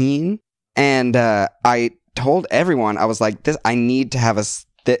 2017. And I told everyone, I was like, I need to have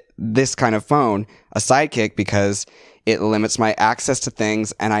this kind of phone, a Sidekick, because it limits my access to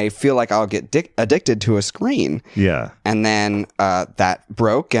things, and I feel like I'll get addicted to a screen. Yeah. And then that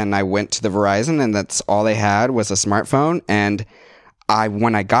broke, and I went to the Verizon, and that's all they had was a smartphone. And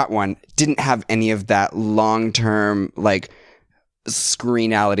when I got one, didn't have any of that long-term, like,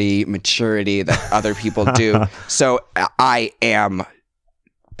 screenality maturity that other people do. So I am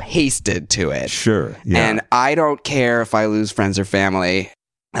pasted to it. Sure. Yeah. And I don't care if I lose friends or family.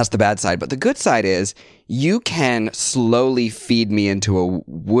 That's the bad side. But the good side is you can slowly feed me into a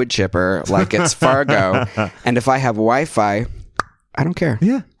wood chipper like it's Fargo. And if I have Wi-Fi, I don't care.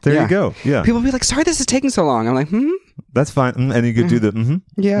 Yeah, there Yeah. you go. Yeah, People be like, sorry, this is taking so long. I'm like, that's fine. And you could do the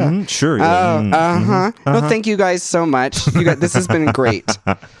yeah. sure. No, thank you guys so much. You guys, this has been great.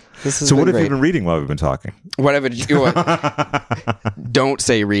 This has So been what have great. you been reading while we've been talking? Whatever. Don't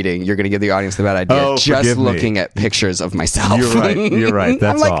say reading. You're going to give the audience the bad idea. Oh, Just forgive me. looking at pictures of myself. You're right. You're right.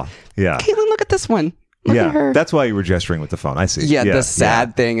 That's I'm like, all. Yeah. Caitlin, look at this one. Look at her. That's why you were gesturing with the phone. I see. Yeah, the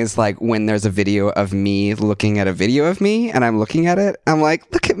sad thing is like when there's a video of me looking at a video of me and I'm looking at it, I'm like,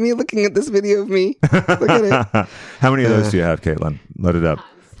 look at me looking at this video of me. Look at it. How many of those do you have, Caitlin? Load it up.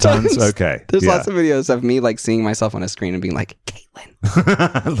 Tons? Okay. There's Yeah. lots of videos of me like seeing myself on a screen and being like,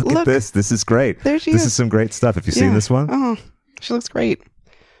 Caitlin. Look at this. This is great. There she this is. is some great stuff. Have you seen Yeah. this one? Oh, she looks great.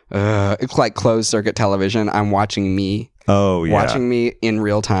 It's like closed circuit television. I'm watching me, Oh, yeah. watching me in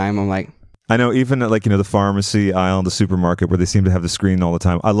real time. I'm like, I know, even at like, the pharmacy aisle in the supermarket where they seem to have the screen all the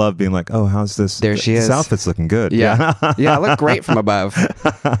time. I love being like, oh, how's this? There she This is. outfit's looking good. yeah, yeah, I look great from above.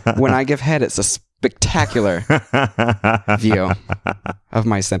 When I give head, it's a spectacular view of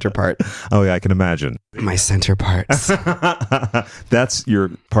my center part. Oh, yeah, I can imagine. My center parts. That's your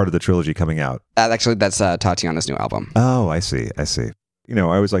part of the trilogy coming out. Actually, that's Tatiana's new album. Oh, I see. I see. I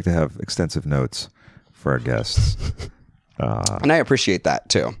always like to have extensive notes for our guests. And I appreciate that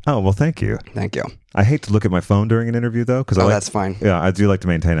too. Oh, well, thank you. Thank you. I hate to look at my phone during an interview, though, because That's fine. Yeah, I do like to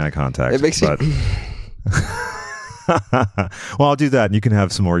maintain eye contact. It makes you. Well, I'll do that, and you can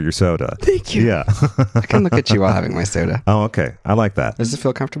have some more of your soda. Thank you. Yeah. I can look at you while having my soda. Oh, okay. I like that. Does it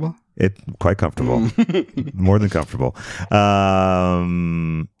feel comfortable? Quite comfortable. More than comfortable.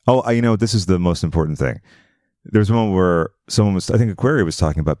 This is the most important thing. There was a moment where I think Aquaria was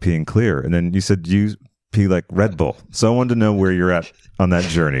talking about peeing clear, and then you said you pee like Red Bull. So I wanted to know where you're at on that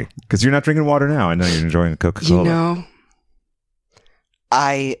journey, because you're not drinking water now. I know you're enjoying Coca-Cola.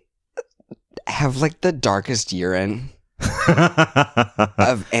 I have like the darkest urine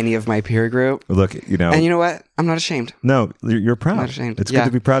of any of my peer group. Look, And you know what? I'm not ashamed. No, you're proud. I'm not ashamed. It's Yeah. good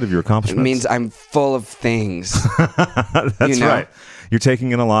to be proud of your It accomplishments. means I'm full of things. That's right. You're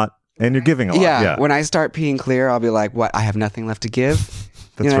taking in a lot, and you're giving a lot. Yeah. Yeah. When I start peeing clear, I'll be like, what? I have nothing left to give?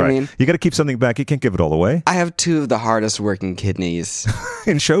 That's you know right. what I mean? You got to keep something back. You can't give it all away I have two of the hardest working kidneys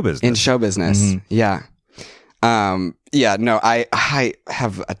in show business. in show business. Mm-hmm. Yeah. I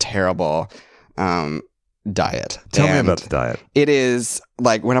have a terrible diet. Tell me And about the diet. It is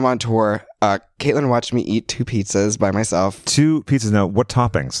like when I'm on tour, Caitlin watched me eat 2 pizzas by myself. 2 pizzas. Now, what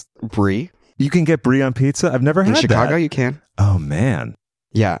toppings? Brie. You can get brie on pizza? I've never In had Chicago, that. you can. Oh, man.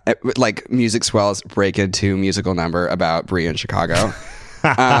 Yeah. Like music swells break into musical number about Brie in Chicago,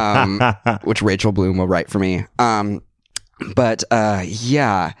 which Rachel Bloom will write for me. Yeah,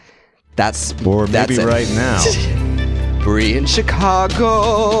 that's Or that's maybe it. right now. Brie in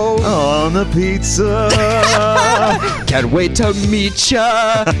Chicago. On the pizza. Can't wait to meet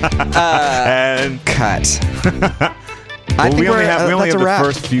ya. And Cut. I well, think we only have that's a the wrap.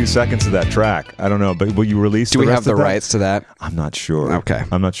 first few seconds of that track. I don't know, but will you release Do the we rest have the of that? rights to that? I'm not sure. Okay.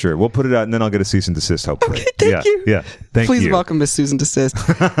 I'm not sure. We'll put it out, and then I'll get a cease and desist, hopefully. Okay, thank you. Yeah. Thank Please you. welcome Miss Susan Desist.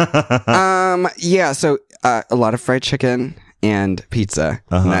 So a lot of fried chicken and pizza.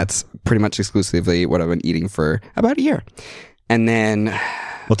 Uh-huh. And that's pretty much exclusively what I've been eating for about a year. And then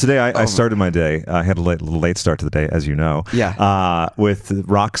Well, today I started my day. I had a late start to the day, as you know. Yeah. With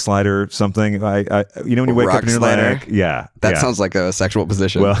rock slider something. When you wake up Rock and you're slider? like, yeah. that yeah. sounds like a sexual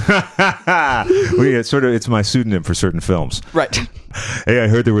position. Well, it's my pseudonym for certain films. right. Hey, I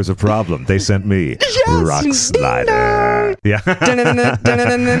heard there was a problem. They sent me rock slider. Yeah.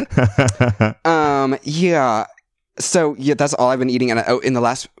 Yeah. So yeah, that's all I've been eating. And in the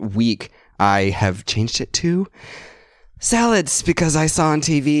last week, I have changed it to salads because I saw on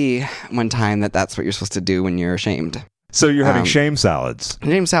TV one time that's what you're supposed to do when you're ashamed. So you're having shame salads.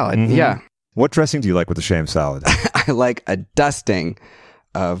 Shame salad. Mhm. Yeah. What dressing do you like with the shame salad? I like a dusting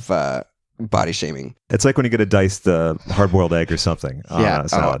of body shaming. It's like when you get a diced hard-boiled egg or something on Yeah. a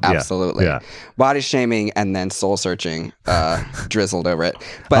salad. Oh, absolutely. Yeah. Body shaming and then soul searching drizzled over it.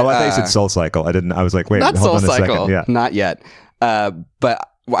 But I thought you said Soul Cycle. I didn't. I was like, wait, not hold Soul on a Cycle. second. Yeah. Not yet. But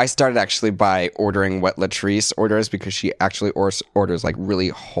I started actually by ordering what Latrice orders because she actually orders like really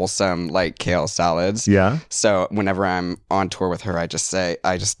wholesome like kale salads. Yeah. So whenever I'm on tour with her, I just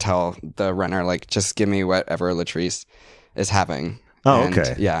tell the runner like, just give me whatever Latrice is having. Oh, And,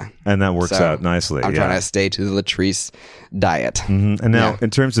 okay. Yeah. And that works So, out nicely. I'm yeah. trying to stay to the Latrice diet. Mhm. And now, Yeah.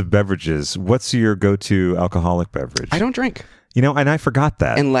 in terms of beverages, what's your go-to alcoholic beverage? I don't drink and I forgot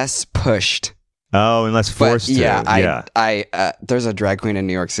that. unless pushed. Oh, unless But forced to. yeah, there's a drag queen in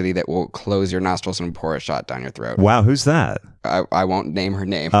New York City that will close your nostrils and pour a shot down your throat. Wow, who's that? I won't name her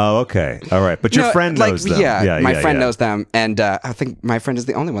name. Oh, okay. All right. But your No, friend like, knows them. Yeah, my friend knows them, and I think my friend is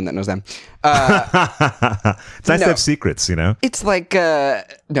the only one that knows them. It's nice to no. have secrets, you know? It's like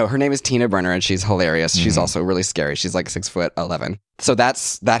no, her name is Tina Burner, and she's hilarious. She's also really scary. She's like 6'11". So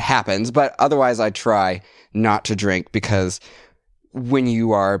that happens, but otherwise I try not to drink because when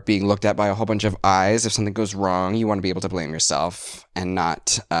you are being looked at by a whole bunch of eyes, if something goes wrong, you want to be able to blame yourself and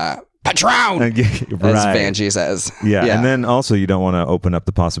not Patron, as Vanjie says. Yeah, and then also you don't want to open up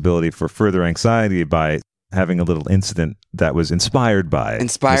the possibility for further anxiety by having a little incident that was inspired by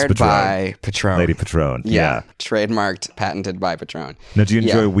Miss Patron, Patron. Lady Patron. Yeah. Trademarked, patented by Patron. Now, do you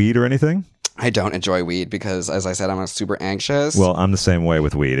enjoy weed or anything? I don't enjoy weed because, as I said, I'm super anxious. Well, I'm the same way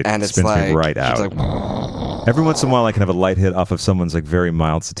with weed. It and it's spins like, me right out. Like, every once in a while, I can have a light hit off of someone's like very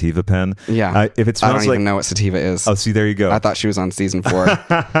mild sativa pen. Yeah. If it smells I don't even know what sativa is. Oh, see, there you go. I thought she was on season 4.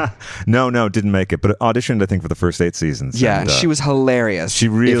 No, didn't make it, but auditioned, I think, for the first 8 seasons. Yeah, and she was hilarious. She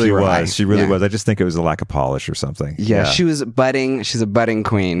really was. High. She really was. I just think it was a lack of polish or something. Yeah, she was budding. She's a budding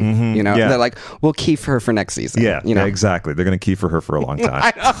queen. Mm-hmm. You know, Yeah. they're like, we'll keep her for next season. Yeah, you know, exactly. They're going to keep her for a long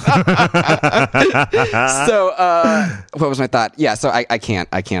time. So, what was my thought? Yeah, so I can't.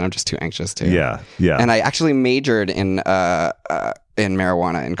 I'm just too anxious to. Yeah. And I actually majored in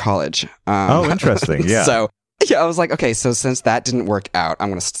marijuana in college. Oh, interesting. Yeah. So, yeah, I was like, okay, so since that didn't work out, I'm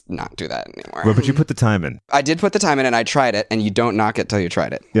going to not do that anymore. Well, but you put the time in. I did put the time in, and I tried it, and you don't knock it till you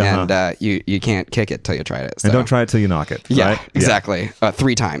tried it. Uh-huh. And you can't kick it till you tried it. So. And don't try it till you knock it. Yeah, right? exactly.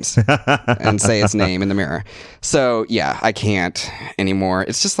 3 times. And say its name in the mirror. So, yeah, I can't anymore.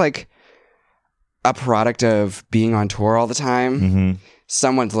 It's just like a product of being on tour all the time. Mm-hmm.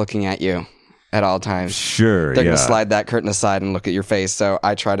 Someone's looking at you at all times. Sure. They're going to slide that curtain aside and look at your face. So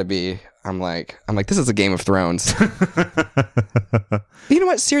I try to be... I'm like, this is a Game of Thrones. You know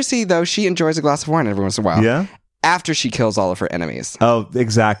what? Seriously, though, she enjoys a glass of wine every once in a while. Yeah? After she kills all of her enemies. Oh,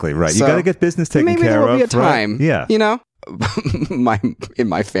 exactly. Right. So you got to get business taken maybe care there will of. be a time. Right? Yeah. You know? In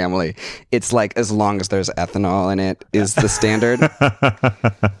my family, it's like as long as there's ethanol in it is the standard.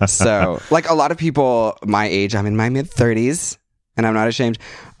 So, like a lot of people my age, I'm in my mid-30s, and I'm not ashamed,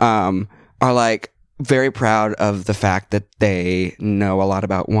 are like very proud of the fact that they know a lot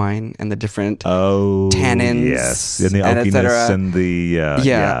about wine and the different tannins, yes, and the oakiness and the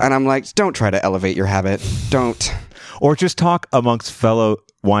And I'm like, don't try to elevate your habit. Don't. Or just talk amongst fellow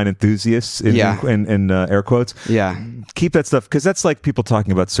wine enthusiasts in air quotes. Yeah. Keep that stuff, because that's like people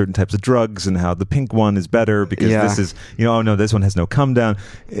talking about certain types of drugs and how the pink one is better because this is, oh no, this one has no come down.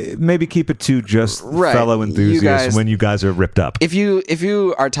 Maybe keep it to just fellow enthusiasts when you guys are ripped up. If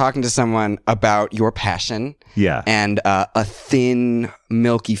you are talking to someone about your passion and a thin,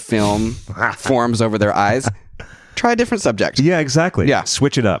 milky film forms over their eyes, try a different subject. Yeah, exactly. Yeah.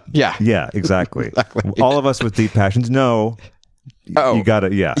 Switch it up. Yeah. Yeah, exactly. All of us with deep passions know. You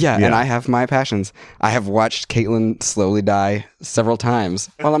gotta, yeah, and I have my passions. I have watched Caitlin slowly die several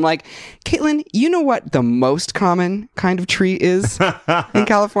times. Well, I'm like, Caitlin, you know what the most common kind of tree is in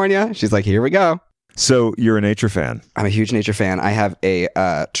California? She's like, here we go. So you're a nature fan. I'm a huge nature fan. I have a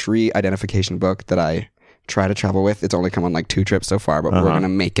tree identification book that I try to travel with. It's only come on like 2 trips so far, but we're gonna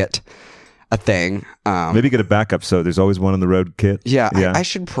make it a thing. Maybe get a backup so there's always one on the road kit. Yeah. I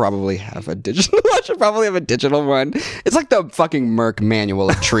should probably have a digital. I should probably have a digital one. It's like the fucking Merck manual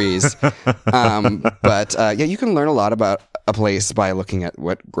of trees. But you can learn a lot about a place by looking at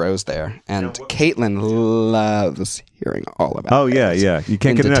what grows there. And Caitlin loves hearing all about. Oh yeah, yeah. You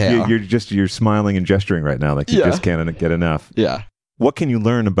can't get detail. enough. You're smiling and gesturing right now, like you just can't get enough. Yeah. What can you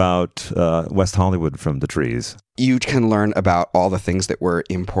learn about West Hollywood from the trees? You can learn about all the things that were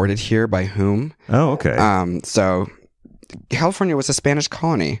imported here by whom. Oh, okay. So California was a Spanish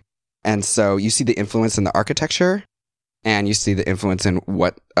colony. And so you see the influence in the architecture and you see the influence in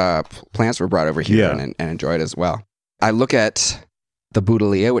what plants were brought over here and enjoyed as well. I look at the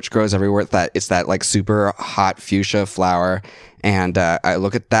Budalia, which grows everywhere. It's that like super hot fuchsia flower. And I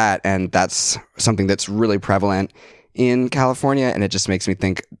look at that, and that's something that's really prevalent in California. And it just makes me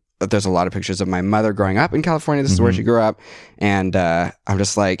think that there's a lot of pictures of my mother growing up in California. This is where she grew up. And I'm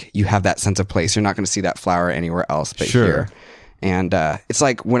just like, you have that sense of place. You're not going to see that flower anywhere else but here. And it's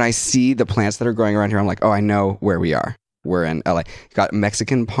like when I see the plants that are growing around here, I'm like, oh, I know where we are. We're in LA. You got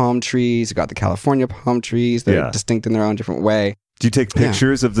Mexican palm trees. You got the California palm trees. They're distinct in their own different way. Do you take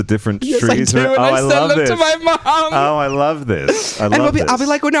pictures of the different trees? I do, and I send them to my mom. Oh, I love this. I'll be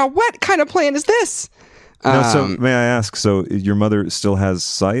like, well, now what kind of plant is this? So may I ask, so your mother still has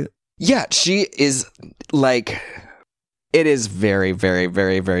sight? Yeah, she is like It is very, very,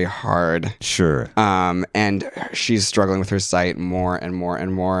 very, very hard. Sure. And she's struggling with her sight more and more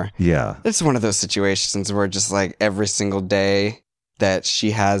and more. Yeah. It's one of those situations where just like every single day that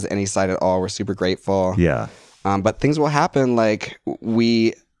she has any sight at all, we're super grateful. Yeah. But things will happen. Like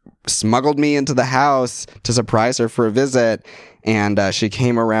we smuggled me into the house to surprise her for a visit, and she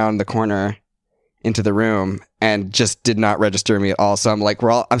came around the corner into the room and just did not register me at all. So I'm like,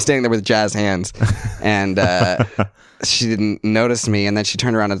 I'm standing there with jazz hands, and she didn't notice me. And then she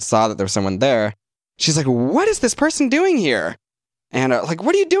turned around and saw that there was someone there. She's like, "What is this person doing here?" And like,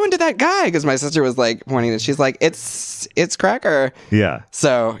 "What are you doing to that guy?" Because my sister was like pointing, and she's like, "It's Cracker." Yeah.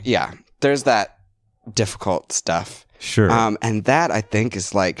 So yeah, there's that difficult stuff. Sure. And that I think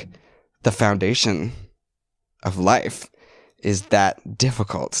is like the foundation of life, is that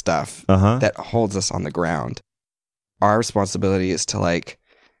difficult stuff that holds us on the ground. Our responsibility is to like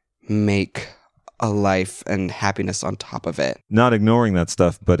make a life and happiness on top of it. Not ignoring that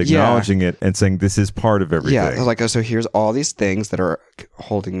stuff, but acknowledging it and saying this is part of everything. Yeah, like, so here's all these things that are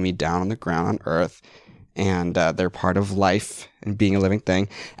holding me down on the ground on Earth, and they're part of life and being a living thing.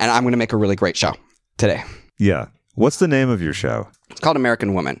 And I'm going to make a really great show today. Yeah. What's the name of your show? It's called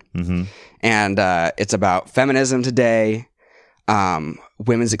American Woman. Mm-hmm. And it's about feminism today,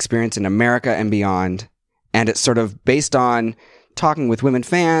 women's experience in America and beyond. And it's sort of based on talking with women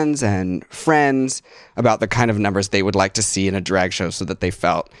fans and friends about the kind of numbers they would like to see in a drag show, so that they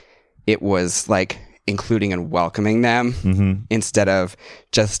felt it was like including and welcoming them instead of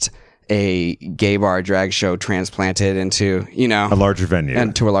just a gay bar drag show transplanted into, a larger venue.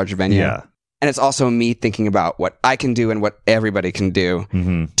 And to a larger venue. Yeah. And it's also me thinking about what I can do and what everybody can do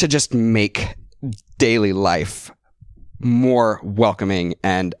to just make daily life more welcoming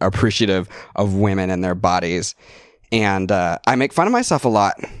and appreciative of women and their bodies. And I make fun of myself a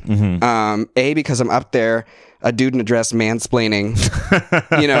lot. A, because I'm up there, a dude in a dress mansplaining,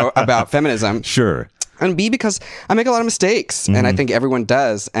 about feminism. Sure. And B, because I make a lot of mistakes, and I think everyone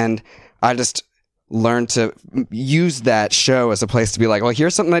does. And I just learned to use that show as a place to be like, well,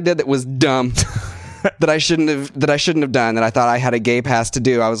 here's something I did that was dumb. that I shouldn't have done, that I thought I had a gay pass to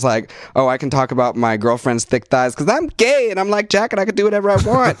do. I was like, oh, I can talk about my girlfriend's thick thighs because I'm gay and I'm like Jack and I could do whatever I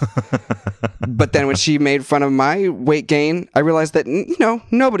want. But then when she made fun of my weight gain, I realized that,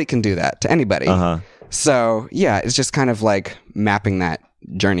 nobody can do that to anybody. So yeah, it's just kind of like mapping that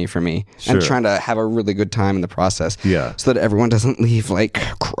journey for me and trying to have a really good time in the process. Yeah. So that everyone doesn't leave like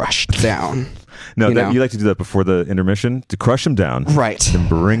crushed down. No, you like to do that before the intermission, to crush them down. Right. And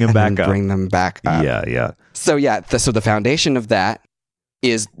bring them back up. Bring them back up. Yeah. So yeah, so the foundation of that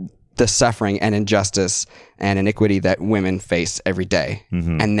is the suffering and injustice and iniquity that women face every day.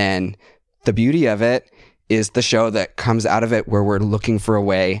 And then the beauty of it is the show that comes out of it, where we're looking for a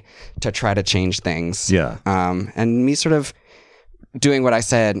way to try to change things. Yeah. And me sort of doing what I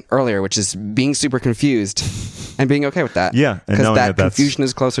said earlier, which is being super confused and being okay with that. Yeah. Because that confusion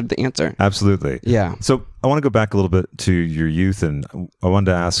is closer to the answer. Absolutely. Yeah. So I want to go back a little bit to your youth, and I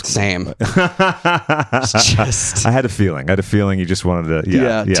wanted to ask. Same. I had a feeling you just wanted to.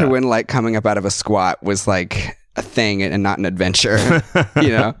 Yeah. To when like coming up out of a squat was like a thing and not an adventure.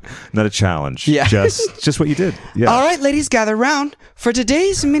 Not a challenge. Yeah. Just what you did. Yeah. All right, ladies, gather round for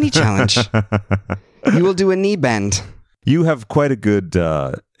today's mini challenge. You will do a knee bend. You have quite a good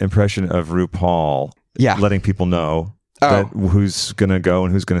impression of RuPaul. Yeah. Letting people know that who's gonna go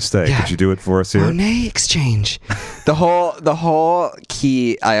and who's gonna stay. Yeah. Could you do it for us here? Monet exchange. The whole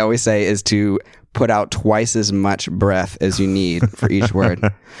key, I always say, is to put out twice as much breath as you need for each word.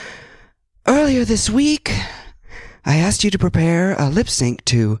 Earlier this week, I asked you to prepare a lip sync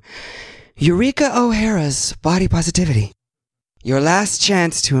to Eureka O'Hara's Body Positivity. Your last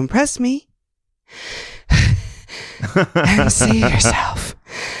chance to impress me and save yourself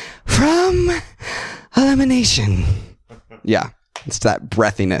from elimination. Yeah, it's that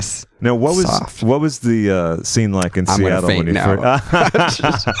breathiness. Now, what Soft. was the scene like in I'm Seattle? gonna faint now.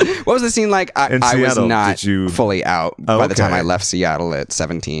 What was the scene like? I was Seattle, not did you- fully out by the time okay. I left Seattle at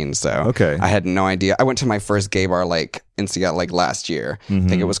 17. So Okay. I had no idea. I went to my first gay bar like in Seattle like last year. I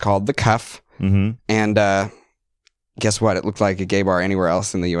think it was called The Cuff. And guess what? It looked like a gay bar anywhere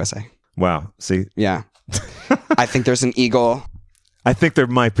else in the USA. Wow. See, Yeah. I think there's an eagle. I think there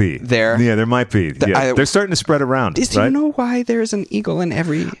might be. There? Yeah, there might be. They're starting to spread around. Do right? you know why there's an eagle in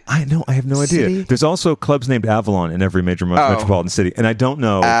every... I know. I have no idea. City? There's also clubs named Avalon in every major metropolitan city, and I don't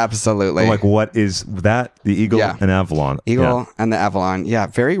know. Absolutely. Like, what is that? The Eagle Yeah. and Avalon. Eagle and the Avalon. Yeah,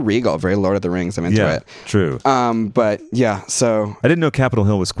 very regal, very Lord of the Rings. I'm into it. True. But yeah, so... I didn't know Capitol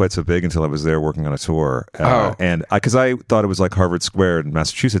Hill was quite so big until I was there working on a tour. And because I thought it was like Harvard Square in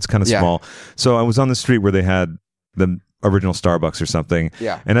Massachusetts, kind of Yeah. small. So I was on the street where they had the original Starbucks or something.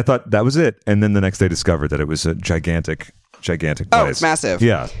 Yeah. And I thought that was it. And then the next day discovered that it was a gigantic place. Oh, it's massive.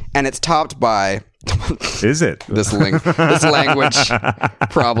 Yeah. And it's topped by Is it? this language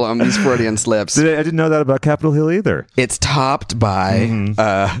problem, these Freudian slips. I didn't know that about Capitol Hill either. It's topped by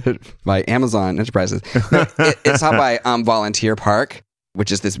by Amazon Enterprises. No, it's topped by Volunteer Park,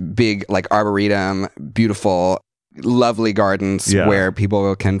 which is this big like arboretum, beautiful, lovely gardens where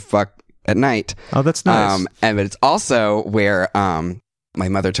people can fuck at night. Oh, that's nice. And it's also where my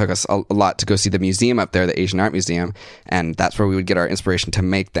mother took us a lot to go see the museum up there, the Asian Art Museum, and that's where we would get our inspiration to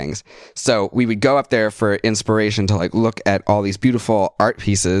make things. So we would go up there for inspiration to like look at all these beautiful art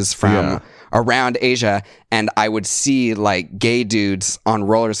pieces from around Asia, and I would see like gay dudes on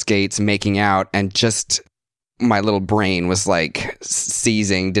roller skates making out, and just my little brain was like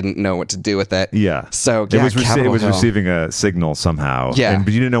seizing, didn't know what to do with it. Yeah. So it was receiving a signal somehow. Yeah.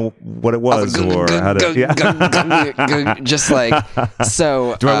 But you didn't know what it was or how to. Just like,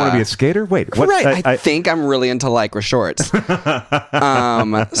 so. Do I want to be a skater? Wait. What? Right. I think I'm really into Lycra shorts.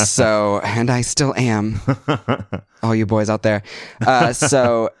 So, and I still am. All you boys out there.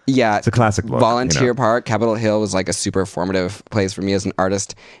 So yeah. It's a classic look. Volunteer Park, Capitol Hill was like a super formative place for me as an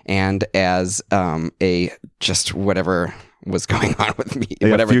artist and as a just whatever was going on with me.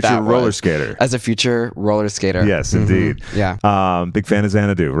 Whatever future that roller was. skater. As a future roller skater. Yes, indeed. Yeah. Big fan of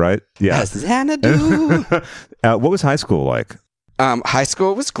Xanadu, right? Yeah. Xanadu. What was high school like? High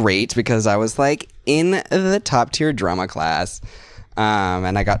school was great because I was like in the top tier drama class.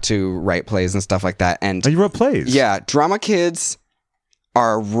 And I got to write plays and stuff like that. And you wrote plays? Yeah. Drama kids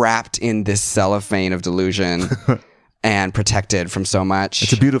are wrapped in this cellophane of delusion and protected from so much.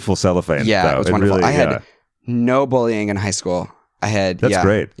 It's a beautiful cellophane. Yeah, though. it was wonderful. Really, I had no bullying in high school. That's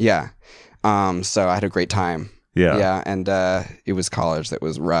great. Yeah. So I had a great time. Yeah. Yeah. And it was college that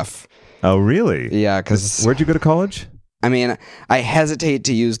was rough. Oh, really? Yeah. Because where'd you go to college? I mean, I hesitate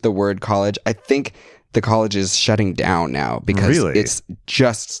to use the word college. I think the college is shutting down now because it's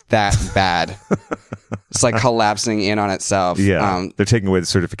just that bad. It's like collapsing in on itself. Yeah. They're taking away the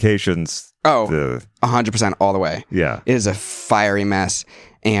certifications. Oh, 100% all the way. Yeah. It is a fiery mess.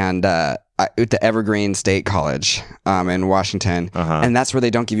 And at the Evergreen State College in Washington. And that's where they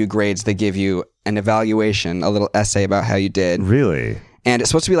don't give you grades. They give you an evaluation, a little essay about how you did. Really? And it's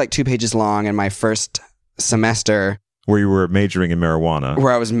supposed to be like 2 pages long. And my first semester... Where you were majoring in marijuana.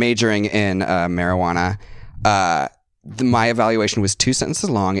 Where I was majoring in marijuana. My evaluation was 2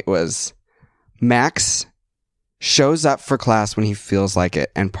 sentences long. It was, Max shows up for class when he feels like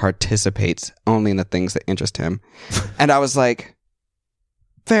it and participates only in the things that interest him. And I was like,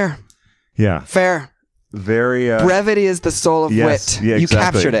 fair. Yeah. Fair. Very... brevity is the soul of wit. Yeah, you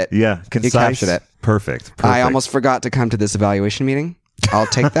exactly. captured it. Yeah. Concise. You captured it. Perfect. I almost forgot to come to this evaluation meeting. I'll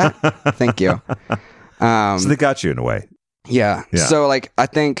take that. Thank you. So they got you in a way. Yeah. So like, I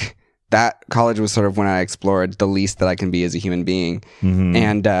think that college was sort of when I explored the least that I can be as a human being.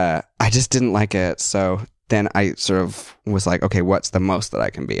 And I just didn't like it. So then I sort of was like, okay, what's the most that I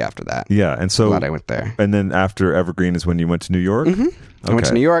can be after that? Yeah. And so glad I went there. And then after Evergreen is when you went to New York? I went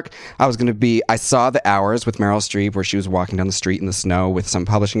to New York. I saw The Hours with Meryl Streep where she was walking down the street in the snow with some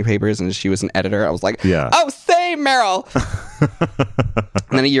publishing papers and she was an editor. I was like, oh, say Meryl.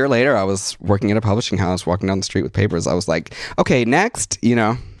 And then a year later, I was working at a publishing house, walking down the street with papers. I was like, okay, next,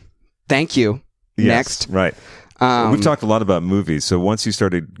 thank you. Yes, next. Right. We've talked a lot about movies. So once you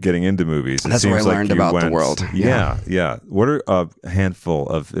started getting into movies, that's where I learned about the world. Yeah. What are a handful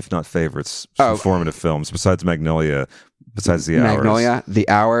of, if not favorites, formative films besides Magnolia, besides The Hours? Magnolia, The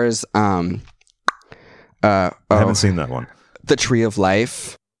Hours. I haven't seen that one. The Tree of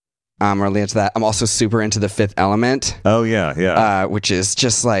Life. I'm really into that. I'm also super into The Fifth Element. Oh, yeah. Which is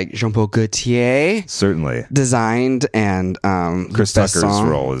just like Jean-Paul Gaultier. Certainly. Designed and Chris Tucker's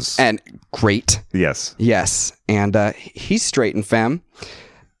role is... And great. Yes. And he's straight and femme.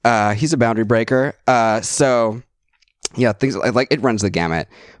 He's a boundary breaker. So, yeah, things like it runs the gamut.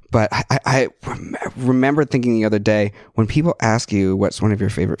 But I remember thinking the other day, when people ask you what's one of your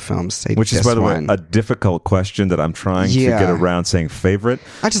favorite films, say which is, by the way, a difficult question that I'm trying to get around saying favorite.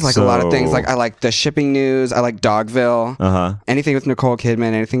 I just like a lot of things. Like I like The Shipping News. I like Dogville. Anything with Nicole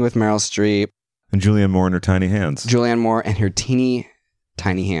Kidman. Anything with Meryl Streep. And Julianne Moore and her tiny hands. Julianne Moore and her teeny,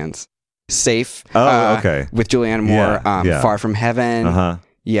 tiny hands. Safe. Okay. With Julianne Moore. Far From Heaven.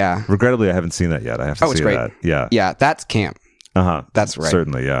 Yeah. Regrettably, I haven't seen that yet. I have to see great. that. Yeah. Yeah, that's camp. That's right.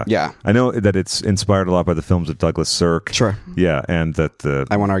 Certainly, yeah. Yeah. I know that it's inspired a lot by the films of Douglas Sirk. Sure. Yeah, and that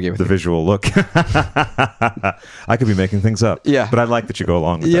I won't argue with the you. visual look. I could be making things up. Yeah. But I like that you go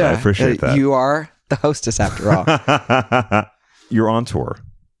along with that. I appreciate that. You are the hostess after all. You're on tour.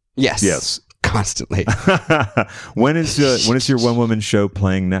 Yes. Yes. constantly. When is your one woman show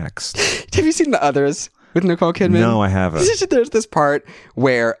playing next? Have you seen The Others with Nicole Kidman? No, I haven't. There's this part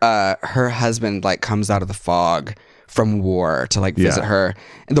where her husband like comes out of the fog from war to like visit her,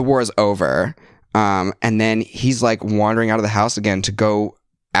 and the war is over. And then he's like wandering out of the house again to go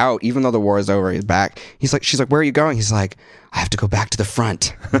out, even though the war is over. He's back. She's like, "Where are you going?" He's like, "I have to go back to the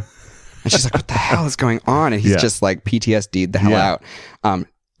front." And she's like, "What the hell is going on?" And he's just like PTSD'd the hell out.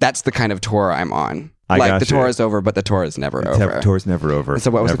 That's the kind of tour I'm on. The tour is over, but the tour is never over. Tour's never over. And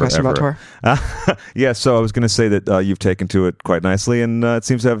so what was the question about tour? Yeah, so I was going to say that you've taken to it quite nicely, and it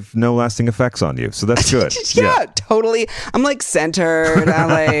seems to have no lasting effects on you. So that's good. Yeah, totally. I'm like centered. I'm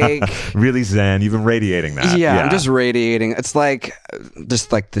like really zen. You've been radiating that. Yeah, I'm just radiating. It's like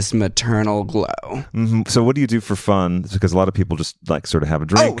just like this maternal glow. Mm-hmm. So what do you do for fun? Because a lot of people just like sort of have a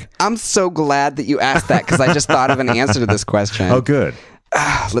drink. Oh, I'm so glad that you asked that because I just thought of an answer to this question. Oh, good.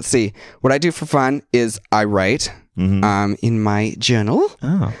 Let's see. What I do for fun is I write in my journal.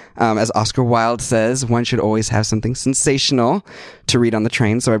 Oh. As Oscar Wilde says, one should always have something sensational to read on the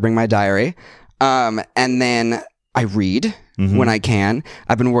train. So I bring my diary. And then I read when I can.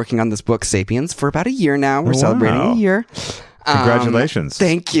 I've been working on this book, Sapiens, for about a year now. We're celebrating a year. Congratulations.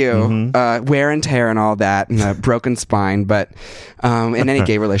 Thank you. Wear and tear and all that, and a broken spine, but in any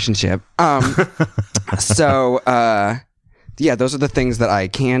gay relationship. Yeah, those are the things that I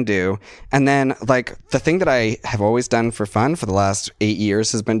can do. And then, like, the thing that I have always done for fun for the last 8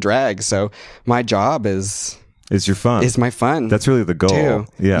 years has been drag. So my job is your fun. Is my fun. That's really the goal. Too.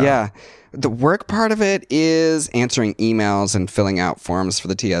 Yeah. Yeah. The work part of it is answering emails and filling out forms for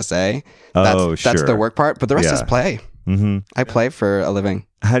the TSA. That's the work part. But the rest is play. Mm-hmm. I play for a living.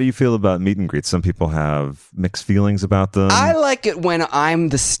 How do you feel about meet and greets? Some people have mixed feelings about them. I like it when I'm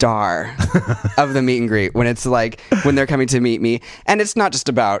the star of the meet and greet, when it's like when they're coming to meet me. And it's not just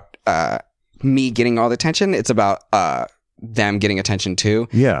about me getting all the attention. It's about them getting attention too.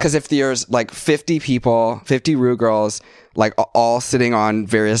 Yeah. Because if there's like 50 people, 50 Rue girls, like all sitting on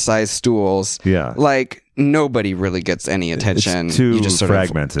various sized stools, like nobody really gets any attention. It's too you just sort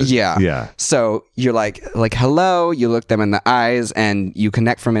fragmented. Yeah. So you're like hello, you look them in the eyes and you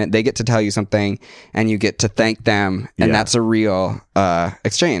connect for a minute. They get to tell you something and you get to thank them. And that's a real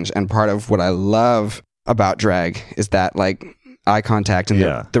exchange. And part of what I love about drag is that like eye contact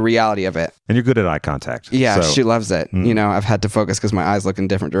and the reality of it. And you're good at eye contact. Yeah, she loves it. You know, I've had to focus because my eyes look in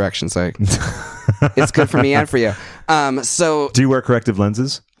different directions. So it's good for me and for you. So do you wear corrective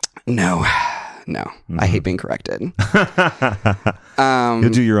lenses? No. I hate being corrected. You'll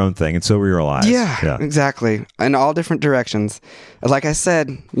do your own thing, and so will your eyes. Yeah, exactly. In all different directions. Like I said,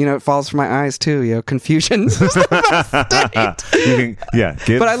 you know, it falls from my eyes too. You know, confusion is the best state.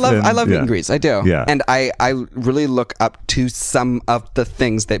 But I love meet and greets. I do. Yeah. And I really look up to some of the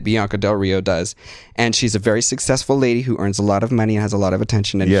things that Bianca Del Rio does. And she's a very successful lady who earns a lot of money and has a lot of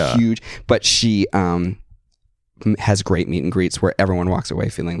attention and huge. But she has great meet and greets where everyone walks away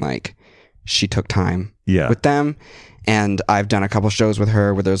feeling like she took time with them. And I've done a couple shows with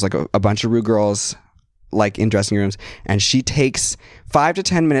her where there's like a bunch of Rue girls like in dressing rooms, and she takes 5 to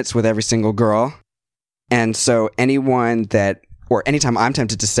 10 minutes with every single girl. And so anytime I'm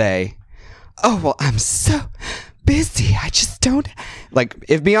tempted to say, oh, well, I'm so busy, I just don't, like,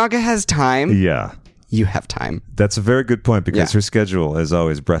 if Bianca has time, you have time. That's a very good point because her schedule is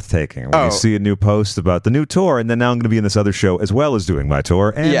always breathtaking. When you see a new post about the new tour, and then now I'm going to be in this other show as well as doing my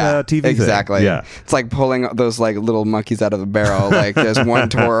tour and TV exactly thing. Yeah, it's like pulling those like little monkeys out of a barrel. Like there's one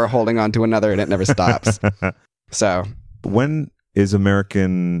tour holding on to another and it never stops. So when is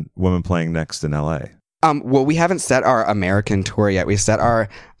American Woman playing next in LA? Well, we haven't set our American tour yet. We set our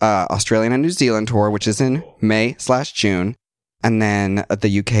Australian and New Zealand tour, which is in May/June, and then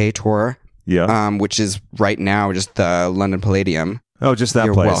the UK tour. Which is right now just the London Palladium. Oh, just that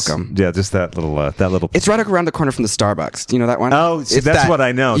You're place. welcome. Yeah, just that little. It's right around the corner from the Starbucks. Do you know that one? Oh, see, that's what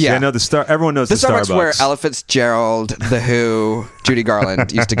I know. See, I know everyone knows the Starbucks. Where Ella Fitzgerald, The Who, Judy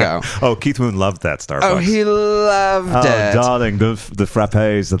Garland used to go. Oh, Keith Moon loved that Starbucks. Oh, he loved it. Oh, darling, the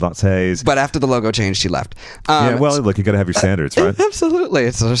frappes, the lattes. But after the logo changed, he left. Well, look, you got to have your standards, right? Absolutely.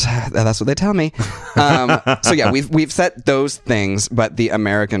 That's what they tell me. So yeah, we've set those things, but the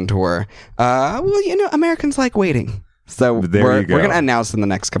American tour, well, you know, Americans like waiting. So we're going to announce in the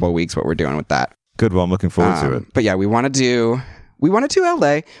next couple of weeks what we're doing with that. Good. Well, I'm looking forward to it. But yeah, we want to do LA, we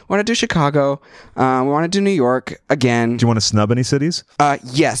want to do Chicago, we want to do New York again. Do you want to snub any cities?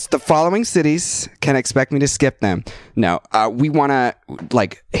 Yes, the following cities can expect me to skip them. No, we want to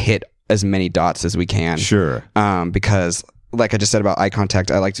like hit as many dots as we can. Sure. Because like I just said about eye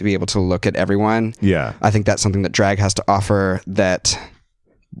contact, I like to be able to look at everyone. Yeah. I think that's something that drag has to offer that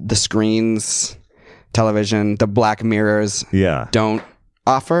the screens, television, the black mirrors Yeah. don't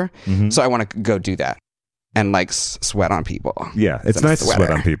offer. So I want to go do that and like sweat on people. Yeah, it's I'm a nice to sweat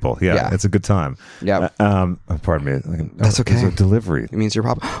sweater. on people. Yeah, Yeah. it's a good time. Yep. Pardon me. That's okay. There's a delivery. It means you're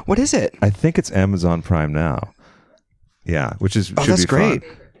probably. What is it? I think it's Amazon Prime now. Yeah, which is Oh, should that's be fun. great.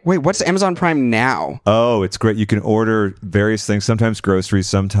 Wait, what's Amazon Prime now? Oh, it's great. You can order various things, sometimes groceries,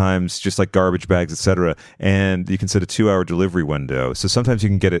 sometimes just like garbage bags, etc. And you can set a 2-hour delivery window. So sometimes you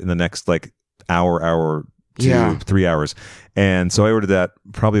can get it in the next like hour to Yeah. 3 hours. And so I ordered that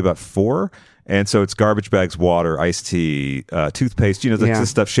probably about 4. And so it's garbage bags, water, iced tea, toothpaste, the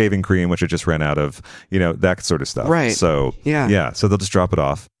stuff, shaving cream, which I just ran out of, that sort of stuff. Right. So, Yeah. So they'll just drop it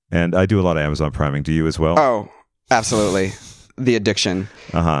off. And I do a lot of Amazon priming. Do you as well? Oh, absolutely. The addiction.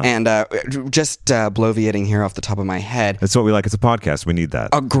 Uh-huh. And just bloviating here off the top of my head. That's what we like. It's a podcast. We need that.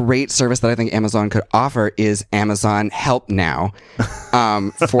 A great service that I think Amazon could offer is Amazon Help Now.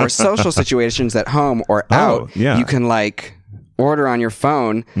 For social situations at home or out, yeah. you can like order on your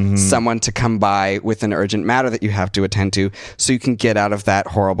phone someone to come by with an urgent matter that you have to attend to so you can get out of that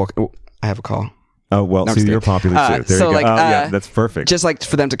horrible... Oh, I have a call. Oh, well, No, I'm see, just you're kidding. popular too. There so you go. like, yeah, that's perfect. Just like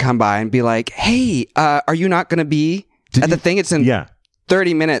for them to come by and be like, hey, are you not going to be at the thing? It's in Yeah.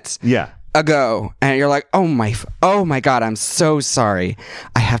 30 minutes Yeah. ago. And you're like, oh my God, I'm so sorry.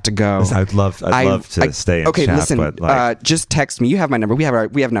 I have to go. I'd love to stay and chat, listen, but like... just text me. You have my number. We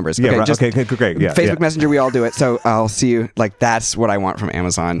have numbers. yeah, okay, right. just Okay, great. Yeah, Facebook yeah. Messenger, we all do it. So I'll see you. Like, that's what I want from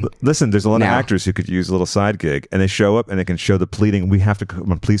Amazon. Listen, there's a lot Now. of actors who could use a little side gig, and they show up and they can show the pleading, we have to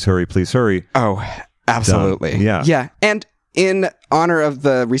come on, please hurry, please hurry. Oh, absolutely. Done. Yeah. Yeah. And in honor of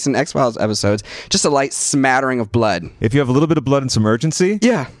the recent X-Files episodes, just a light smattering of blood. If you have a little bit of blood and some urgency,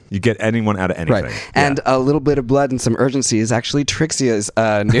 Yeah. you get anyone out of anything. Right. And a little bit of blood and some urgency is actually Trixia's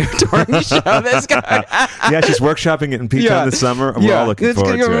new touring show that's going yeah, she's workshopping it in P-Town this summer, and we're all looking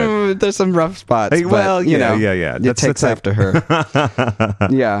forward to it. There's some rough spots. Hey, well, but, you know, yeah. It takes like- after her.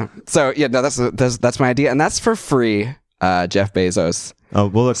 Yeah. So, yeah, no, that's my idea. And that's for free, Jeff Bezos. Oh,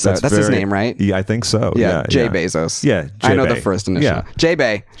 well, look, So that's his name, right? Yeah, I think so. Yeah, Jay Bezos. Yeah, I know J-Bay. the first initial. Yeah.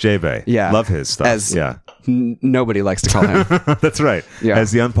 J-Bay. J-Bay. Yeah. Love his stuff. Yeah. Nobody likes to call him. That's right. Yeah.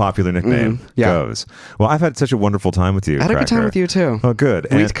 As the unpopular nickname Yeah. goes. Well, I've had such a wonderful time with you, I had a good time Cracker. with you, too. Oh, good.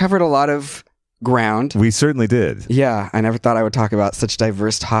 We And covered a lot of ground. we certainly did. Yeah, I never thought I would talk about such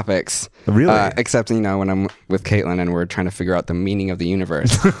diverse topics. Really? Except, when I'm with Caitlin and we're trying to figure out the meaning of the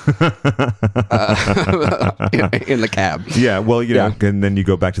universe in the cab. Yeah, well, you know, Yeah. and then you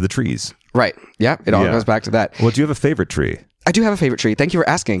go back to the trees. Right. Yeah, it all Yeah. goes back to that. Well, do you have a favorite tree? I do have a favorite tree. Thank you for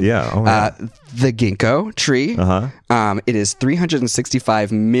asking. Yeah. Oh, yeah. The ginkgo tree. Uh-huh. It is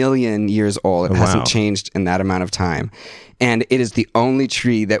 365 million years old. It hasn't wow. changed in that amount of time. And it is the only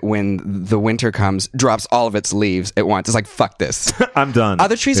tree that when the winter comes, drops all of its leaves at once. It's like, fuck this. I'm done.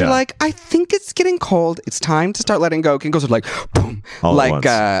 Other trees Yeah. are like, I think it's getting cold. It's time to start letting go. Ginkgos are like, boom. All at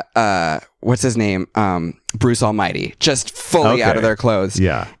like, what's his name? Bruce Almighty. Just fully out of Okay. their clothes.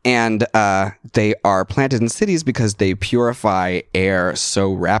 Yeah. And they are planted in cities because they purify air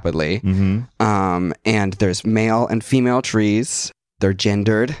so rapidly. Mm-hmm. And there's male and female trees. They're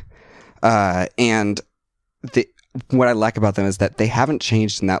gendered. And what I like about them is that they haven't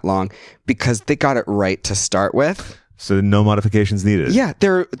changed in that long because they got it right to start with. So no modifications needed. Yeah,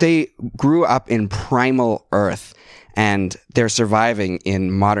 they grew up in primal earth and they're surviving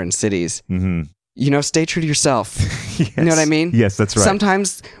in modern cities. Mm-hmm. You know, stay true to yourself. Yes. You know what I mean? Yes, that's right.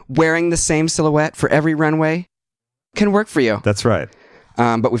 Sometimes wearing the same silhouette for every runway can work for you. That's right.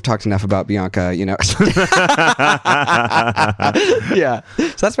 But we've talked enough about Bianca, you know. Yeah. So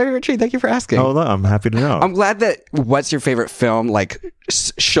that's my favorite tree. Thank you for asking. Oh, no, I'm happy to know. I'm glad that what's your favorite film like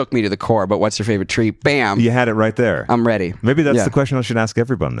shook me to the core, but what's your favorite tree? Bam. You had it right there. I'm ready. Maybe that's Yeah. the question I should ask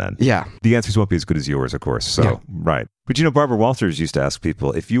everyone then. Yeah. The answers won't be as good as yours, of course. So, Yeah. right. But you know, Barbara Walters used to ask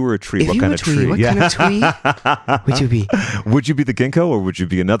people, if you were a tree, If what you kind were of a tree, tree? what kind of tree would you be? Would you be the ginkgo or would you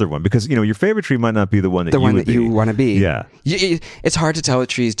be another one? Because, you know, your favorite tree might not be the one that The you one would that be. you want to be. Yeah. It's hard to tell with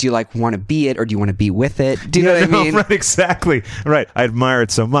trees. Do you like want to be it or do you want to be with it? Do you know what I No, mean? Right, exactly. Right. I admire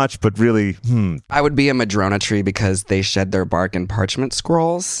it so much, but really, I would be a madrona tree because they shed their bark in parchment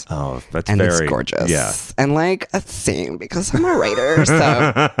scrolls. Oh, that's And very it's gorgeous. Yeah. And like a thing because I'm a writer.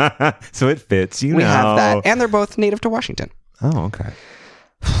 So So it fits, you we know. have that. And they're both native to Washington. Oh, okay.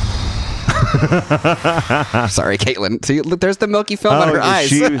 Sorry, Caitlin. See, look, there's the milky film on her eyes.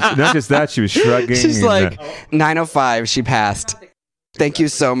 She was, not just that, she was shrugging. She's and, like, 9:05, she passed. Thank you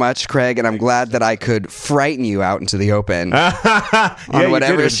so much, Craig, and I'm glad that I could frighten you out into the open yeah, on you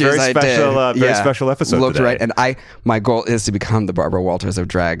whatever did. It was a issues very I special, did. very special episode Looked today. right, and my goal is to become the Barbara Walters of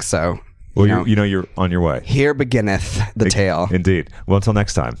drag. So Well, you're on your way. Here beginneth the tale. Indeed. Well, until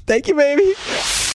next time. Thank you, baby.